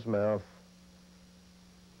shotgun in his mouth,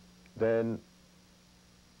 Then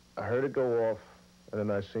I heard it go off, and then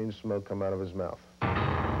I seen smoke come out of his mouth.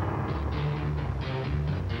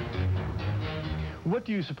 What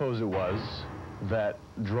do you suppose it was that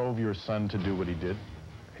drove your son to do what he did?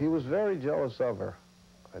 He was very jealous of her.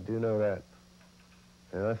 I do know that.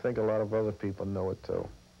 And I think a lot of other people know it, too.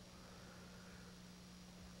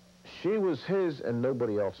 She was his and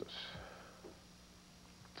nobody else's.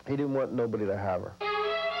 He didn't want nobody to have her.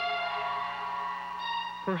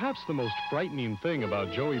 Perhaps the most frightening thing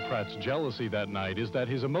about Joey Pratt's jealousy that night is that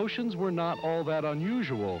his emotions were not all that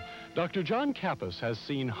unusual. Dr. John Kappas has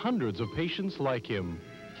seen hundreds of patients like him.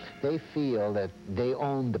 They feel that they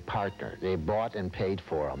own the partner. They bought and paid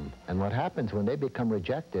for them. And what happens when they become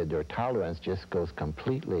rejected, their tolerance just goes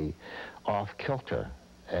completely off kilter,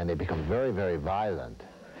 and they become very, very violent.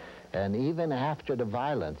 And even after the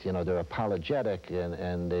violence, you know, they're apologetic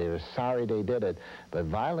and they're sorry they did it, but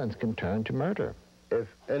violence can turn to murder. If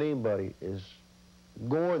anybody is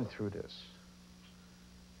going through this,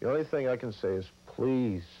 the only thing I can say is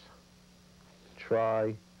please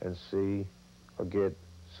try and see or get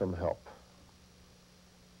some help.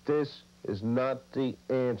 This is not the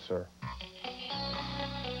answer.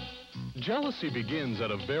 Jealousy begins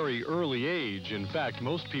at a very early age. In fact,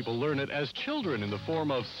 most people learn it as children in the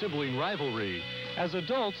form of sibling rivalry. As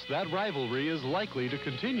adults, that rivalry is likely to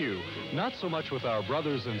continue, not so much with our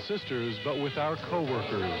brothers and sisters, but with our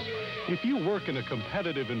coworkers. If you work in a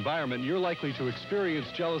competitive environment, you're likely to experience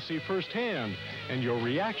jealousy firsthand, and your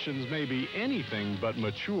reactions may be anything but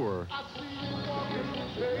mature.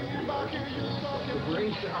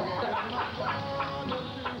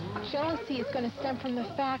 Jealousy is going to stem from the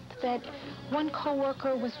fact that one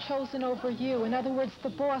coworker was chosen over you. In other words, the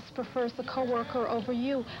boss prefers the coworker over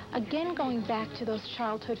you. Again, going back to those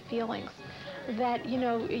childhood feelings that, you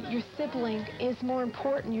know, your sibling is more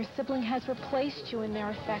important. Your sibling has replaced you in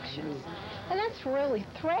their affections. And that's really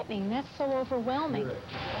threatening. That's so overwhelming.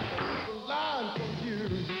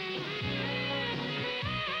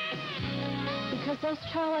 Because those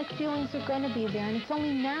childlike feelings are going to be there, and it's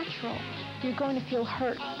only natural. You're going to feel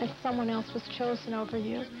hurt that someone else was chosen over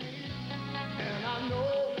you. And I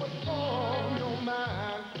know what's on your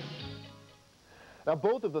mind. Now,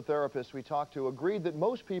 both of the therapists we talked to agreed that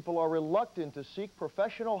most people are reluctant to seek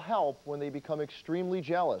professional help when they become extremely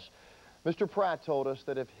jealous. Mr. Pratt told us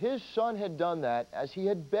that if his son had done that, as he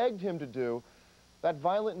had begged him to do, that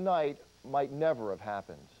violent night might never have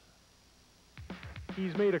happened.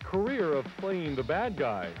 He's made a career of playing the bad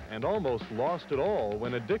guy and almost lost it all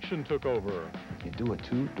when addiction took over. You do a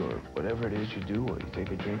toot or whatever it is you do, or you take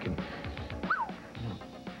a drink and it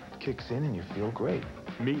kicks in and you feel great.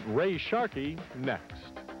 Meet Ray Sharkey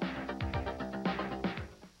next.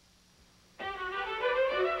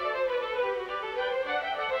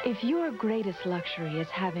 If your greatest luxury is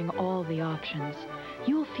having all the options,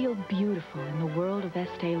 you'll feel beautiful in the world of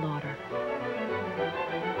Estee Lauder.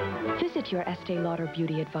 Visit your Estee Lauder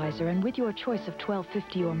beauty advisor, and with your choice of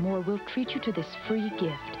 $12.50 or more, we'll treat you to this free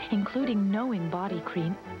gift, including Knowing Body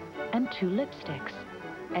Cream and 2 lipsticks.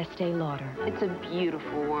 Estee Lauder. It's a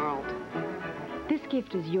beautiful world. This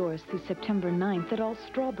gift is yours through September 9th at all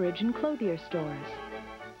Strawbridge and Clothier stores.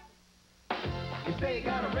 You say you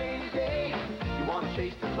got a rainy day, you want to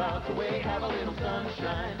chase the clouds away, have a little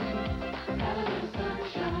sunshine. Have a little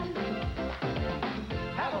sunshine.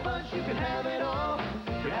 Have a bunch, you can have it all.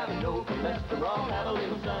 You're having no cholesterol, have a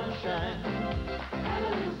little sunshine. Have a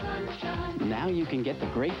little sunshine. Now you can get the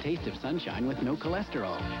great taste of sunshine with no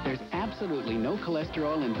cholesterol. There's absolutely no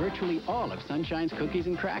cholesterol in virtually all of Sunshine's cookies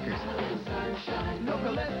and crackers. Have a little sunshine. No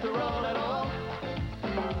cholesterol at all.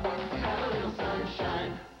 Have a little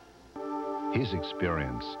sunshine. His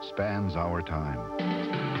experience spans our time.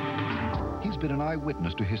 He's been an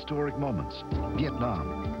eyewitness to historic moments.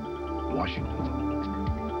 Vietnam,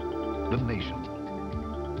 Washington, the nation.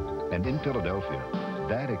 And in Philadelphia,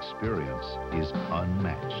 that experience is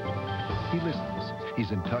unmatched. He listens.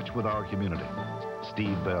 He's in touch with our community.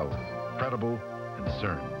 Steve Bell, credible,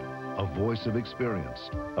 concerned, a voice of experience,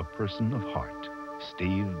 a person of heart.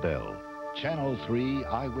 Steve Bell, Channel 3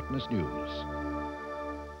 Eyewitness News.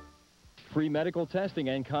 Free medical testing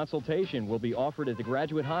and consultation will be offered at the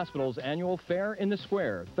Graduate Hospital's annual Fair in the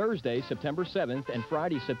Square, Thursday, September 7th and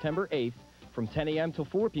Friday, September 8th, from 10 a.m. till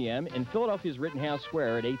 4 p.m. in Philadelphia's Rittenhouse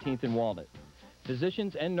Square at 18th and Walnut.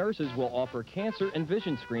 Physicians and nurses will offer cancer and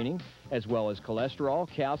vision screening, as well as cholesterol,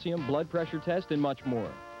 calcium, blood pressure test, and much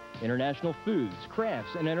more. International foods,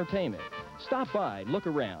 crafts, and entertainment. Stop by, look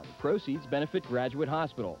around. Proceeds benefit Graduate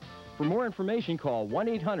Hospital. For more information, call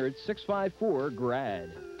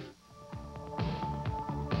 1-800-654-GRAD.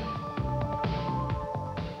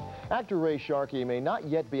 Actor Ray Sharkey may not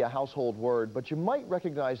yet be a household word, but you might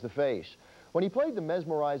recognize the face. When he played the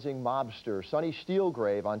mesmerizing mobster Sonny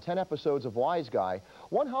Steelgrave on 10 episodes of Wise Guy,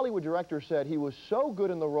 one Hollywood director said he was so good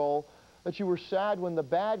in the role that you were sad when the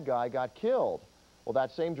bad guy got killed. Well,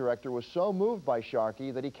 that same director was so moved by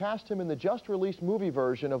Sharkey that he cast him in the just-released movie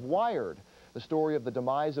version of Wired, the story of the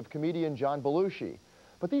demise of comedian John Belushi.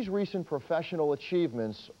 But these recent professional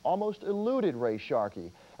achievements almost eluded Ray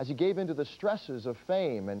Sharkey as he gave in to the stresses of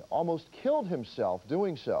fame and almost killed himself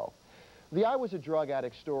doing so. The I Was a Drug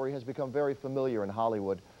Addict story has become very familiar in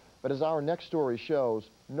Hollywood, but as our next story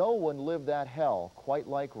shows, no one lived that hell quite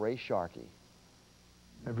like Ray Sharkey.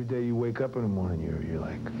 Every day you wake up in the morning, you're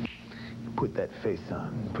like, you put that face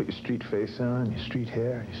on, put your street face on, your street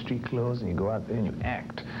hair, your street clothes, and you go out there and you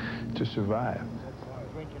act to survive.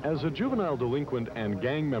 As a juvenile delinquent and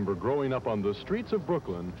gang member growing up on the streets of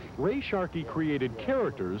Brooklyn, Ray Sharkey created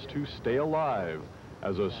characters to stay alive.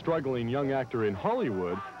 As a struggling young actor in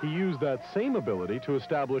Hollywood, he used that same ability to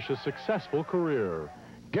establish a successful career.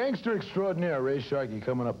 Gangster extraordinaire Ray Sharkey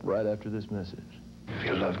coming up right after this message. If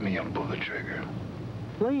you love me, you'll pull the trigger.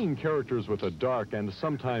 Playing characters with a dark and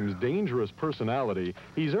sometimes dangerous personality,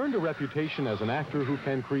 he's earned a reputation as an actor who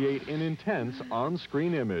can create an intense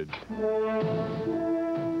on-screen image.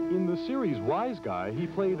 In the series Wise Guy, he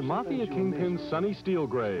played Mafia Kingpin Sonny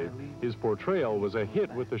Steelgrave. His portrayal was a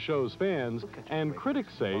hit with the show's fans, and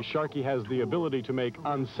critics say Sharkey has the ability to make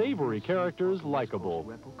unsavory characters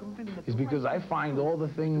likable. It's because I find all the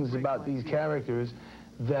things about these characters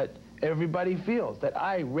that everybody feels, that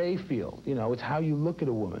I, Ray, feel. You know, it's how you look at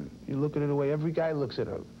a woman. You look at her the way every guy looks at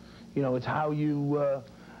her. You know, it's how you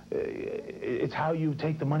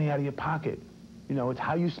take the money out of your pocket. You know, it's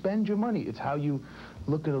how you spend your money. It's how you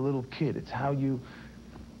look at a little kid. It's how you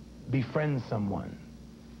befriend someone.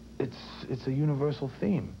 It's a universal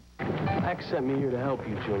theme. Max sent me here to help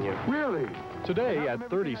you, Junior. Really? Today, at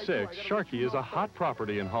 36, Sharkey is a hot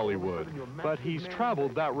property in Hollywood, but he's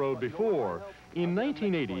traveled that road before. In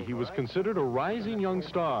 1980, he was considered a rising young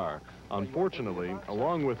star. Unfortunately,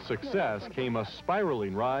 along with success came a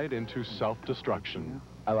spiraling ride into self-destruction.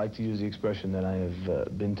 I like to use the expression that I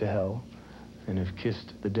have been to hell and have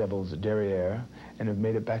kissed the devil's derriere and have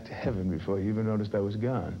made it back to heaven before he even noticed I was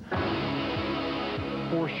gone.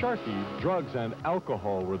 For Sharkey, drugs and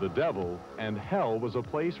alcohol were the devil, and hell was a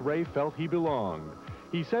place Ray felt he belonged.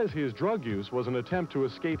 He says his drug use was an attempt to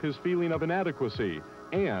escape his feeling of inadequacy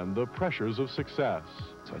and the pressures of success.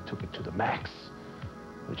 So I took it to the max,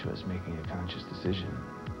 which was making a conscious decision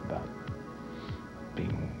about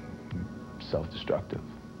being self-destructive.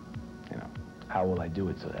 You know, how will I do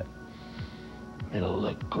it so that it'll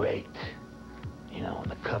look great, you know, on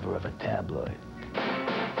the cover of a tabloid?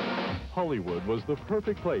 Hollywood was the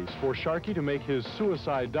perfect place for Sharkey to make his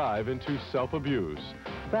suicide dive into self-abuse.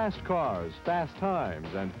 Fast cars, fast times,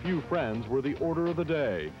 and few friends were the order of the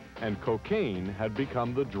day, and cocaine had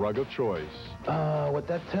become the drug of choice. What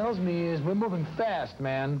that tells me is we're moving fast,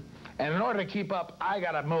 man. And in order to keep up, I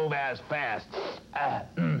gotta move as fast.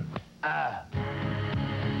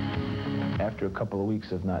 After a couple of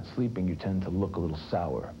weeks of not sleeping, you tend to look a little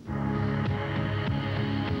sour.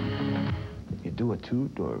 You do a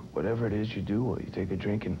toot or whatever it is you do, or you take a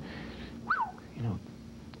drink and, you know,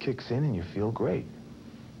 kicks in and you feel great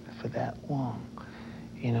for that long,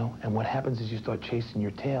 you know. And what happens is you start chasing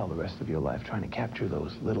your tail the rest of your life, trying to capture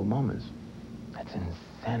those little moments. That's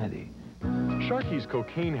insanity. Sharkey's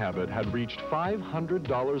cocaine habit had reached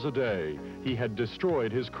 $500 a day. He had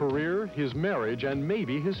destroyed his career, his marriage, and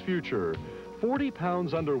maybe his future. 40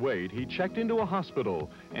 pounds underweight, he checked into a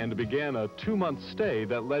hospital and began a 2-month stay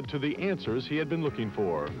that led to the answers he had been looking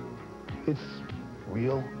for. It's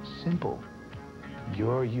real simple.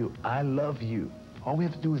 You're you. I love you. All we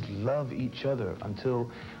have to do is love each other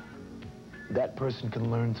until that person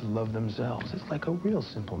can learn to love themselves. It's like a real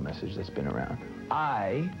simple message that's been around.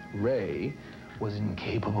 I, Ray, was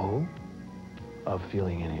incapable of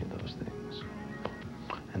feeling any of those things.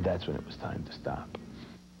 And that's when it was time to stop.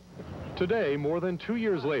 Today, more than 2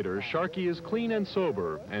 years later, Sharkey is clean and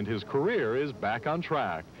sober, and his career is back on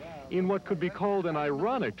track. In what could be called an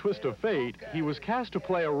ironic twist of fate, he was cast to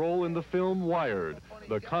play a role in the film Wired,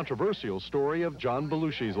 the controversial story of John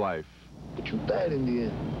Belushi's life. But you died in the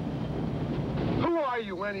end. Who are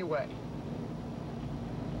you, anyway?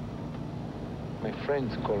 My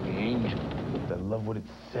friends call me Angel. I love what it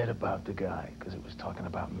said about the guy, because it was talking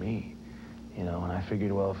about me. You know, and I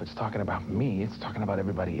figured, well, if it's talking about me, it's talking about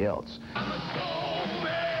everybody else.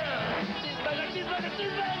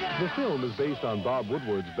 The film is based on Bob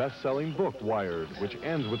Woodward's best-selling book, Wired, which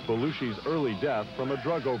ends with Belushi's early death from a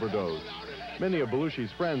drug overdose. Many of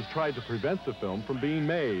Belushi's friends tried to prevent the film from being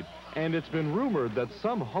made, and it's been rumored that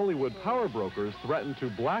some Hollywood power brokers threatened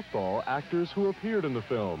to blackball actors who appeared in the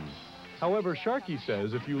film. However, Sharkey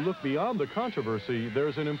says if you look beyond the controversy,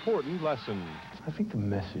 there's an important lesson. I think the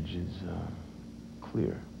message is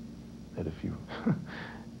clear, that if you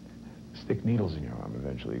stick needles in your arm,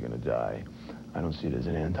 eventually you're going to die. I don't see it as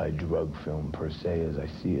an anti-drug film per se, as I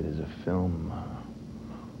see it as a film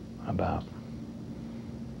about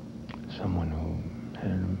someone who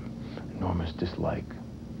had an enormous dislike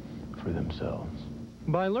for themselves.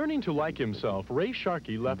 By learning to like himself, Ray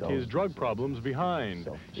Sharkey left his drug problems behind.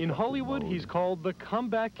 In Hollywood, he's called the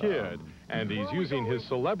comeback kid, and he's using his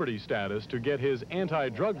celebrity status to get his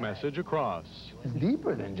anti-drug message across. It's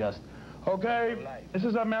deeper than just, okay, this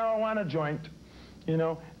is a marijuana joint, you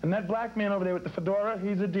know, and that black man over there with the fedora,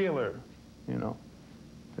 he's a dealer, you know.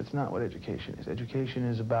 That's not what education is. Education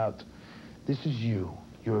is about, this is you.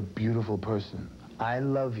 You're a beautiful person. I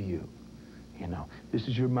love you. You know, this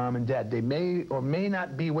is your mom and dad. They may or may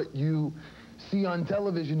not be what you see on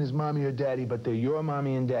television as mommy or daddy, but they're your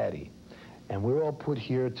mommy and daddy. And we're all put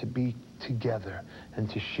here to be together and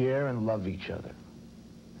to share and love each other.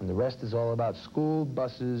 And the rest is all about school,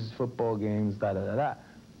 buses, football games, da-da-da-da.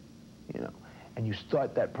 You know, and you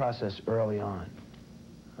start that process early on.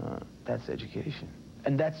 That's education.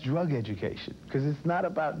 And that's drug education, because it's not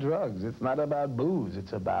about drugs. It's not about booze.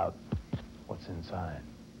 It's about what's inside.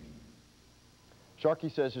 Sharkey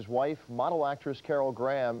says his wife, model actress Carol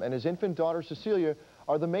Graham, and his infant daughter Cecilia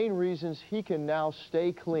are the main reasons he can now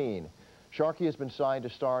stay clean. Sharkey has been signed to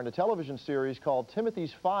star in a television series called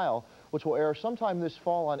Timothy's File, which will air sometime this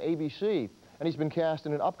fall on ABC. And he's been cast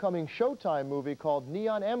in an upcoming Showtime movie called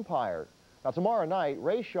Neon Empire. Now, tomorrow night,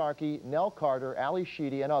 Ray Sharkey, Nell Carter, Ali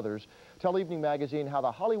Sheedy, and others tell Evening Magazine how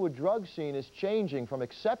the Hollywood drug scene is changing from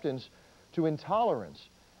acceptance to intolerance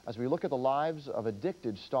as we look at the lives of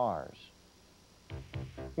addicted stars.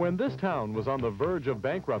 When this town was on the verge of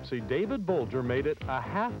bankruptcy, David Bolger made it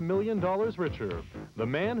 $500,000 richer. The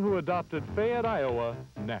man who adopted Fayette, Iowa,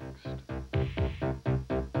 next.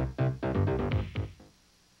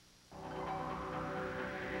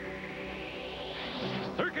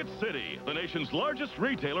 Circuit City, the nation's largest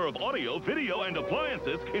retailer of audio, video, and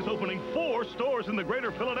appliances, is opening 4 stores in the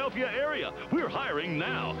greater Philadelphia area. We're hiring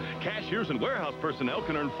now. Cashiers and warehouse personnel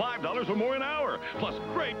can earn $5 or more an hour, plus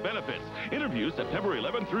great benefits. Interviews September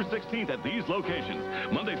 11th through 16th at these locations.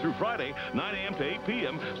 Monday through Friday, 9 a.m. to 8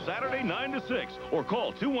 p.m., Saturday 9 to 6, or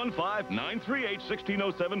call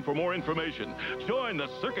 215-938-1607 for more information. Join the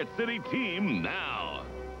Circuit City team now.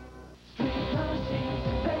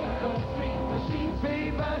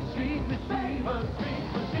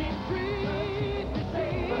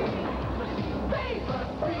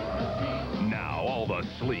 Now all the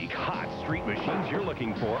sleek, hot street machines you're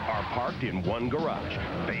looking for are parked in one garage.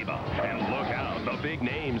 Fava. And look out, the big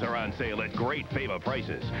names are on sale at great Fava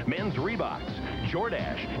prices. Men's Reeboks,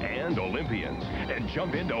 Jordache, and Olympians. And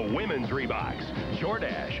jump into women's Reeboks,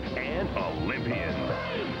 Jordache, and Olympians.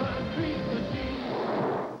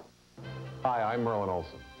 Hi, I'm Merlin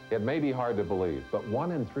Olsen. It may be hard to believe, but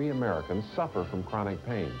 1 in 3 Americans suffer from chronic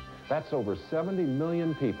pain. That's over 70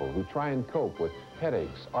 million people who try and cope with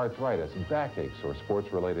headaches, arthritis, backaches, or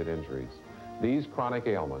sports-related injuries. These chronic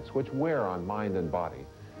ailments, which wear on mind and body,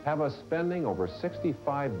 have us spending over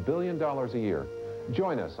 $65 billion a year.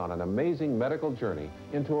 Join us on an amazing medical journey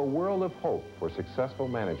into a world of hope for successful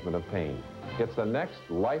management of pain. It's the next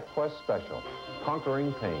LifeQuest special,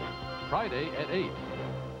 Conquering Pain. Friday at 8.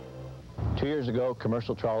 2 years ago,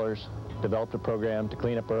 commercial trawlers developed a program to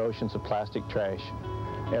clean up our oceans of plastic trash.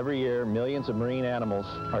 Every year, millions of marine animals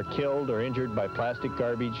are killed or injured by plastic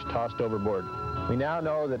garbage tossed overboard. We now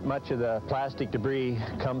know that much of the plastic debris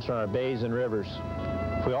comes from our bays and rivers.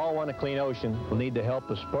 If we all want a clean ocean, we'll need the help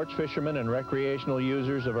of sports fishermen and recreational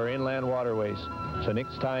users of our inland waterways. So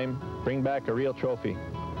next time, bring back a real trophy.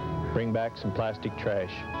 Bring back some plastic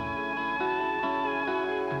trash.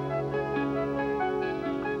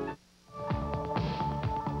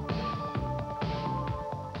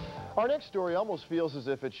 Our next story almost feels as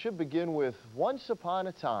if it should begin with once upon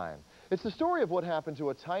a time. It's the story of what happened to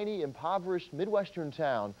a tiny, impoverished Midwestern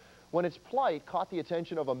town when its plight caught the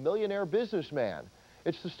attention of a millionaire businessman.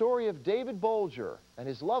 It's the story of David Bolger and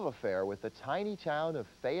his love affair with the tiny town of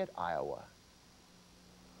Fayette, Iowa.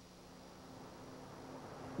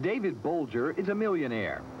 David Bolger is a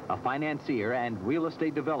millionaire, a financier and real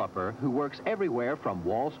estate developer who works everywhere from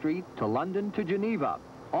Wall Street to London to Geneva,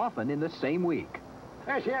 often in the same week.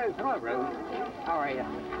 There she is. Hello, brother. How are you?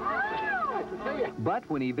 But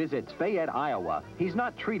when he visits Fayette, Iowa, he's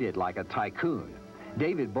not treated like a tycoon.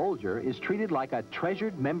 David Bolger is treated like a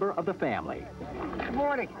treasured member of the family. Good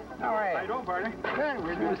morning. How are you? How you doing, partner? Good.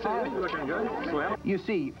 We're doing fine. You're looking good. Swell. You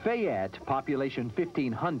see, Fayette, population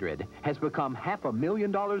 1,500, has become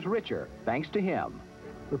 $500,000 richer thanks to him.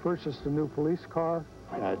 We purchased a new police car.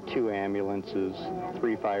 2 ambulances,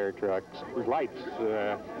 3 fire trucks. Lights,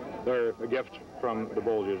 they're a gift from the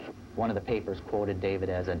Bolgers. One of the papers quoted David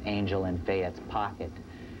as an angel in Fayette's pocket,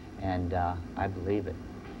 and I believe it,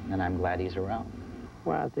 and I'm glad he's around.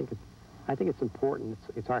 Well, I think it's important.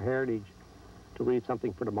 It's our heritage to leave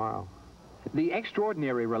something for tomorrow. The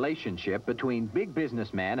extraordinary relationship between big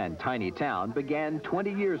businessman and tiny town began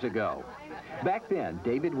 20 years ago. Back then,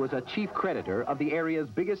 David was a chief creditor of the area's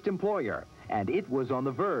biggest employer, and it was on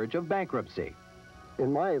the verge of bankruptcy.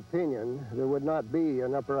 In my opinion, there would not be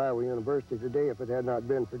an Upper Iowa University today if it had not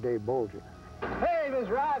been for Dave Bolger. Hey, Miss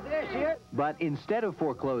Rod, there she is. But instead of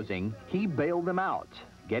foreclosing, he bailed them out,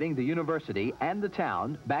 getting the university and the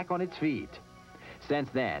town back on its feet.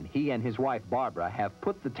 Since then, he and his wife Barbara have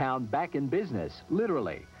put the town back in business,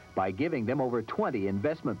 literally, by giving them over 20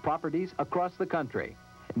 investment properties across the country.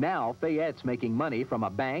 Now, Fayette's making money from a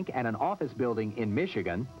bank and an office building in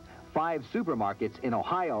Michigan, 5 supermarkets in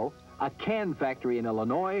Ohio, a can factory in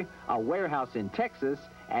Illinois, a warehouse in Texas,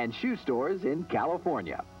 and shoe stores in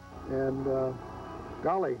California. And,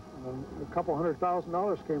 golly, a couple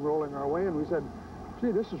 $100,000 came rolling our way, and we said,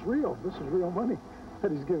 gee, this is real. This is real money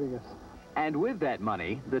that he's giving us. And with that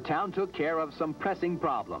money, the town took care of some pressing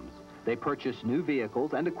problems. They purchased new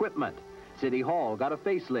vehicles and equipment. City Hall got a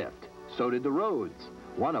facelift. So did the roads,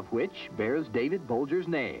 one of which bears David Bolger's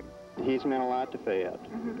name. He's meant a lot to Fayette,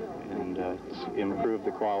 and it's improved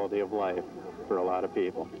the quality of life for a lot of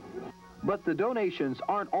people. But the donations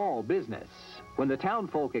aren't all business. When the town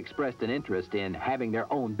folk expressed an interest in having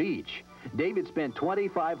their own beach, David spent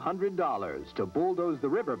 $2,500 to bulldoze the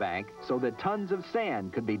riverbank so that tons of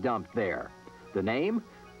sand could be dumped there. The name?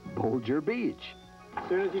 Bolger Beach. As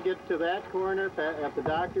soon as you get to that corner at the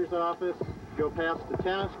doctor's office, go past the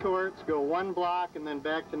tennis courts, go 1 block, and then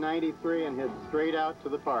back to 93 and head straight out to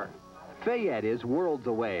the park. Fayette is worlds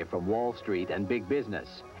away from Wall Street and big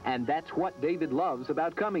business, and that's what David loves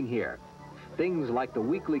about coming here. Things like the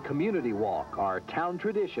weekly community walk are town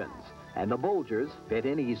traditions, and the Bolgers fit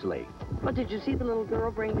in easily. Well, did you see the little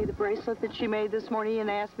girl bring me the bracelet that she made this morning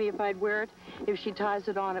and asked me if I'd wear it? If she ties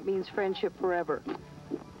it on, it means friendship forever.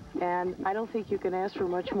 And I don't think you can ask for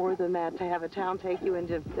much more than that to have a town take you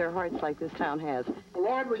into their hearts like this town has.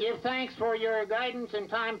 Lord, we give thanks for your guidance in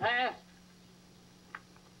time past.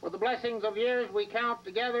 For the blessings of years we count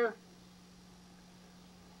together.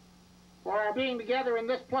 For our being together in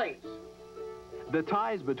this place. The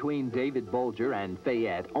ties between David Bolger and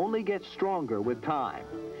Fayette only get stronger with time.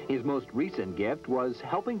 His most recent gift was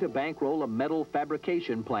helping to bankroll a metal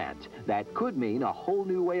fabrication plant that could mean a whole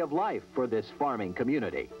new way of life for this farming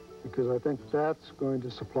community. Because I think that's going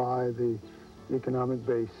to supply the economic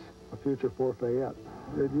base, a future for Fayette.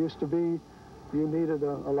 It used to be you needed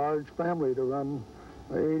a large family to run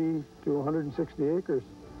 80 to 160 acres.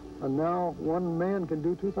 And now one man can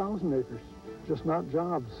do 2,000 acres. Just not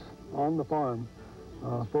jobs on the farm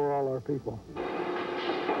for all our people.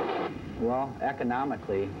 Well,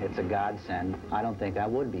 economically, it's a godsend. I don't think I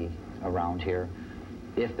would be around here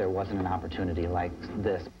if there wasn't an opportunity like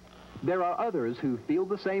this. There are others who feel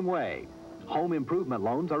the same way. Home improvement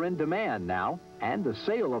loans are in demand now, and the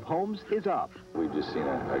sale of homes is up. We've just seen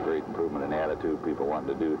a great improvement in attitude, people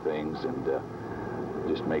wanting to do things and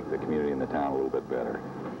just make the community and the town a little bit better.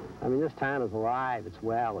 I mean, this town is alive, it's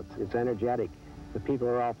well, it's energetic. The people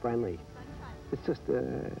are all friendly. It's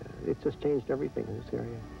just changed everything in this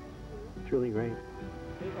area. It's really great.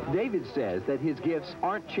 David says that his gifts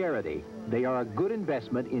aren't charity. They are a good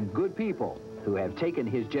investment in good people who have taken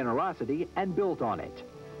his generosity and built on it.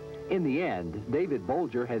 In the end, David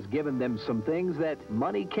Bolger has given them some things that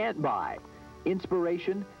money can't buy: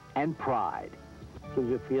 inspiration and pride. It gives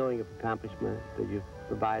you a feeling of accomplishment that you've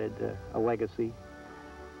provided a legacy.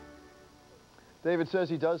 David says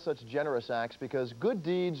he does such generous acts because good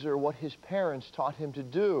deeds are what his parents taught him to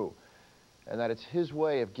do, and that it's his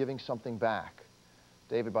way of giving something back.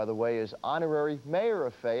 David, by the way, is honorary mayor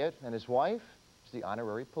of Fayette, and his wife is the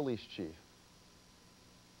honorary police chief.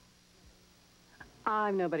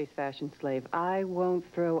 I'm nobody's fashion slave. I won't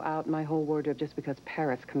throw out my whole wardrobe just because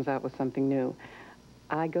Paris comes out with something new.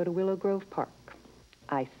 I go to Willow Grove Park.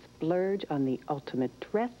 I splurge on the ultimate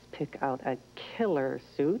dress, pick out a killer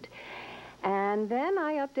suit, and then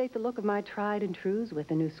I update the look of my tried and trues with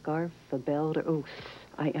a new scarf, a belt, or, oh,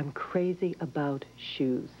 I am crazy about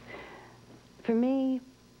shoes. For me,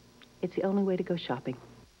 it's the only way to go shopping.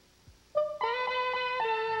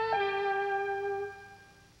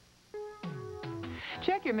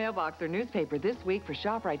 Check your mailbox or newspaper this week for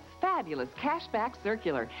ShopRite's fabulous cashback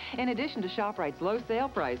circular. In addition to ShopRite's low sale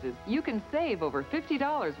prices, you can save over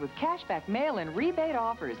 $50 with cashback mail-in rebate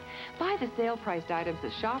offers. Buy the sale-priced items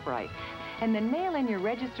at ShopRite, and then mail in your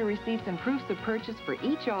register receipts and proofs of purchase for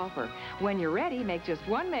each offer. When you're ready, make just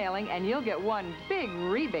one mailing and you'll get one big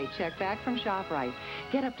rebate check back from ShopRite.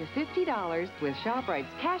 Get up to $50 with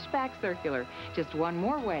ShopRite's cashback circular. Just one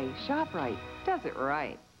more way, ShopRite does it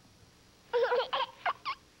right.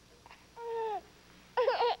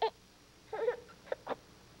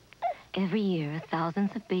 Every year,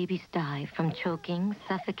 thousands of babies die from choking,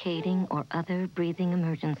 suffocating, or other breathing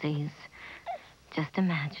emergencies. Just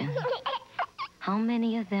imagine how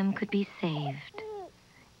many of them could be saved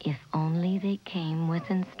if only they came with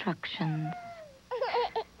instructions.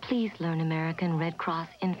 Please learn American Red Cross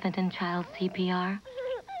Infant and Child CPR.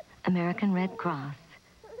 American Red Cross.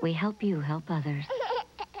 We help you help others.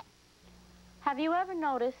 Have you ever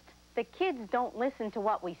noticed that kids don't listen to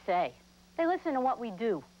what we say? They listen to what we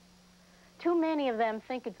do. Too many of them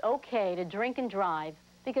think it's okay to drink and drive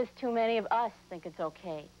because too many of us think it's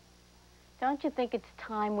okay. Don't you think it's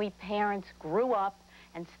time we parents grew up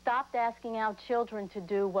and stopped asking our children to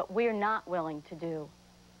do what we're not willing to do?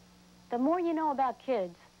 The more you know about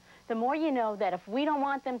kids, the more you know that if we don't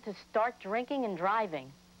want them to start drinking and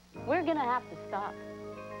driving, we're gonna have to stop.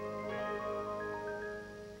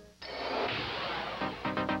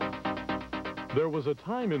 There was a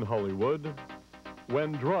time in Hollywood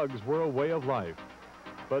when drugs were a way of life,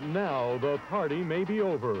 but now the party may be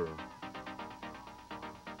over.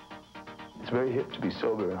 It's very hip to be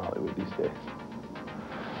sober in Hollywood these days.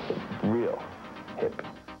 Real hip.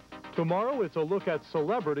 Tomorrow, it's a look at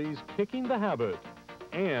celebrities kicking the habit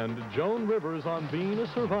and Joan Rivers on being a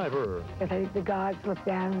survivor. I think the gods look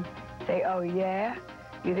down and say, oh, yeah?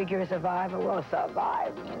 You think you're a survivor? We'll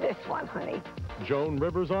survive this one, honey. Joan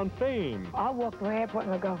Rivers on fame. I'll walk to the airport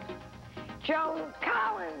and I'll go, Joan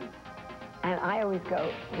Collins! And I always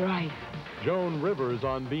go, right. Joan Rivers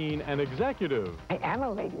on being an executive. I am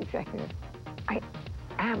a lady executive. I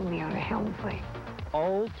am Leona Helmsley.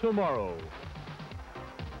 All tomorrow.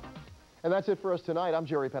 And that's it for us tonight. I'm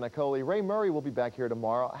Jerry Penacoli. Ray Murray will be back here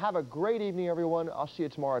tomorrow. Have a great evening, everyone. I'll see you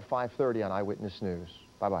tomorrow at 5:30 on Eyewitness News.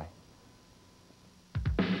 Bye-bye.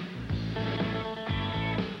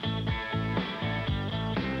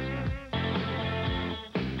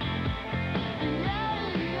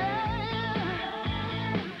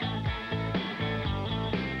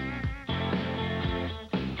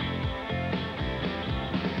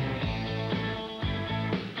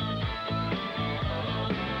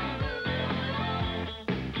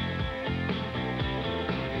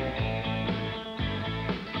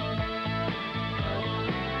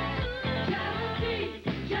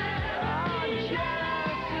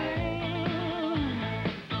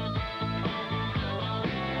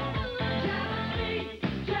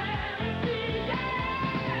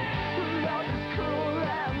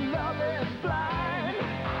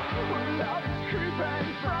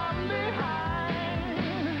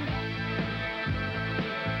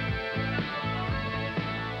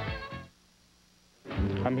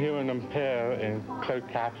 I'm hearing impaired and closed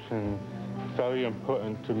caption very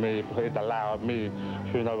important to me because it allowed me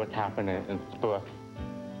to know what's happening in sports.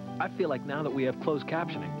 I feel like now that we have closed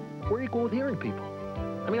captioning, we're equal with hearing people.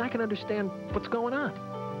 I mean, I can understand what's going on.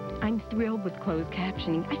 I'm thrilled with closed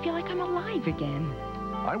captioning. I feel like I'm alive again.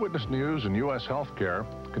 Eyewitness News and U.S. Healthcare,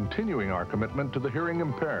 continuing our commitment to the hearing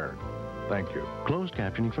impaired. Thank you. Closed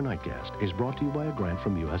captioning for Nightcast is brought to you by a grant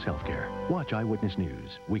from U.S. Healthcare. Watch Eyewitness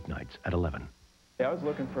News, weeknights at 11. I was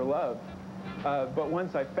looking for love, but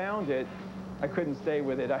once I found it, I couldn't stay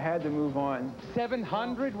with it. I had to move on.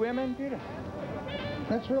 700 women?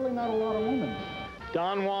 That's really not a lot of women.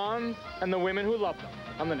 Don Juans and the women who love them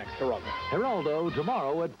on the next Geraldo. Geraldo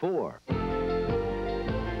tomorrow at 4.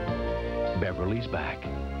 Beverly's back.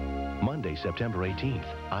 Monday, September 18th.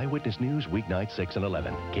 Eyewitness News, weeknights 6 and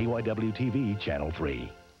 11. KYW-TV, Channel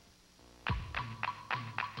 3.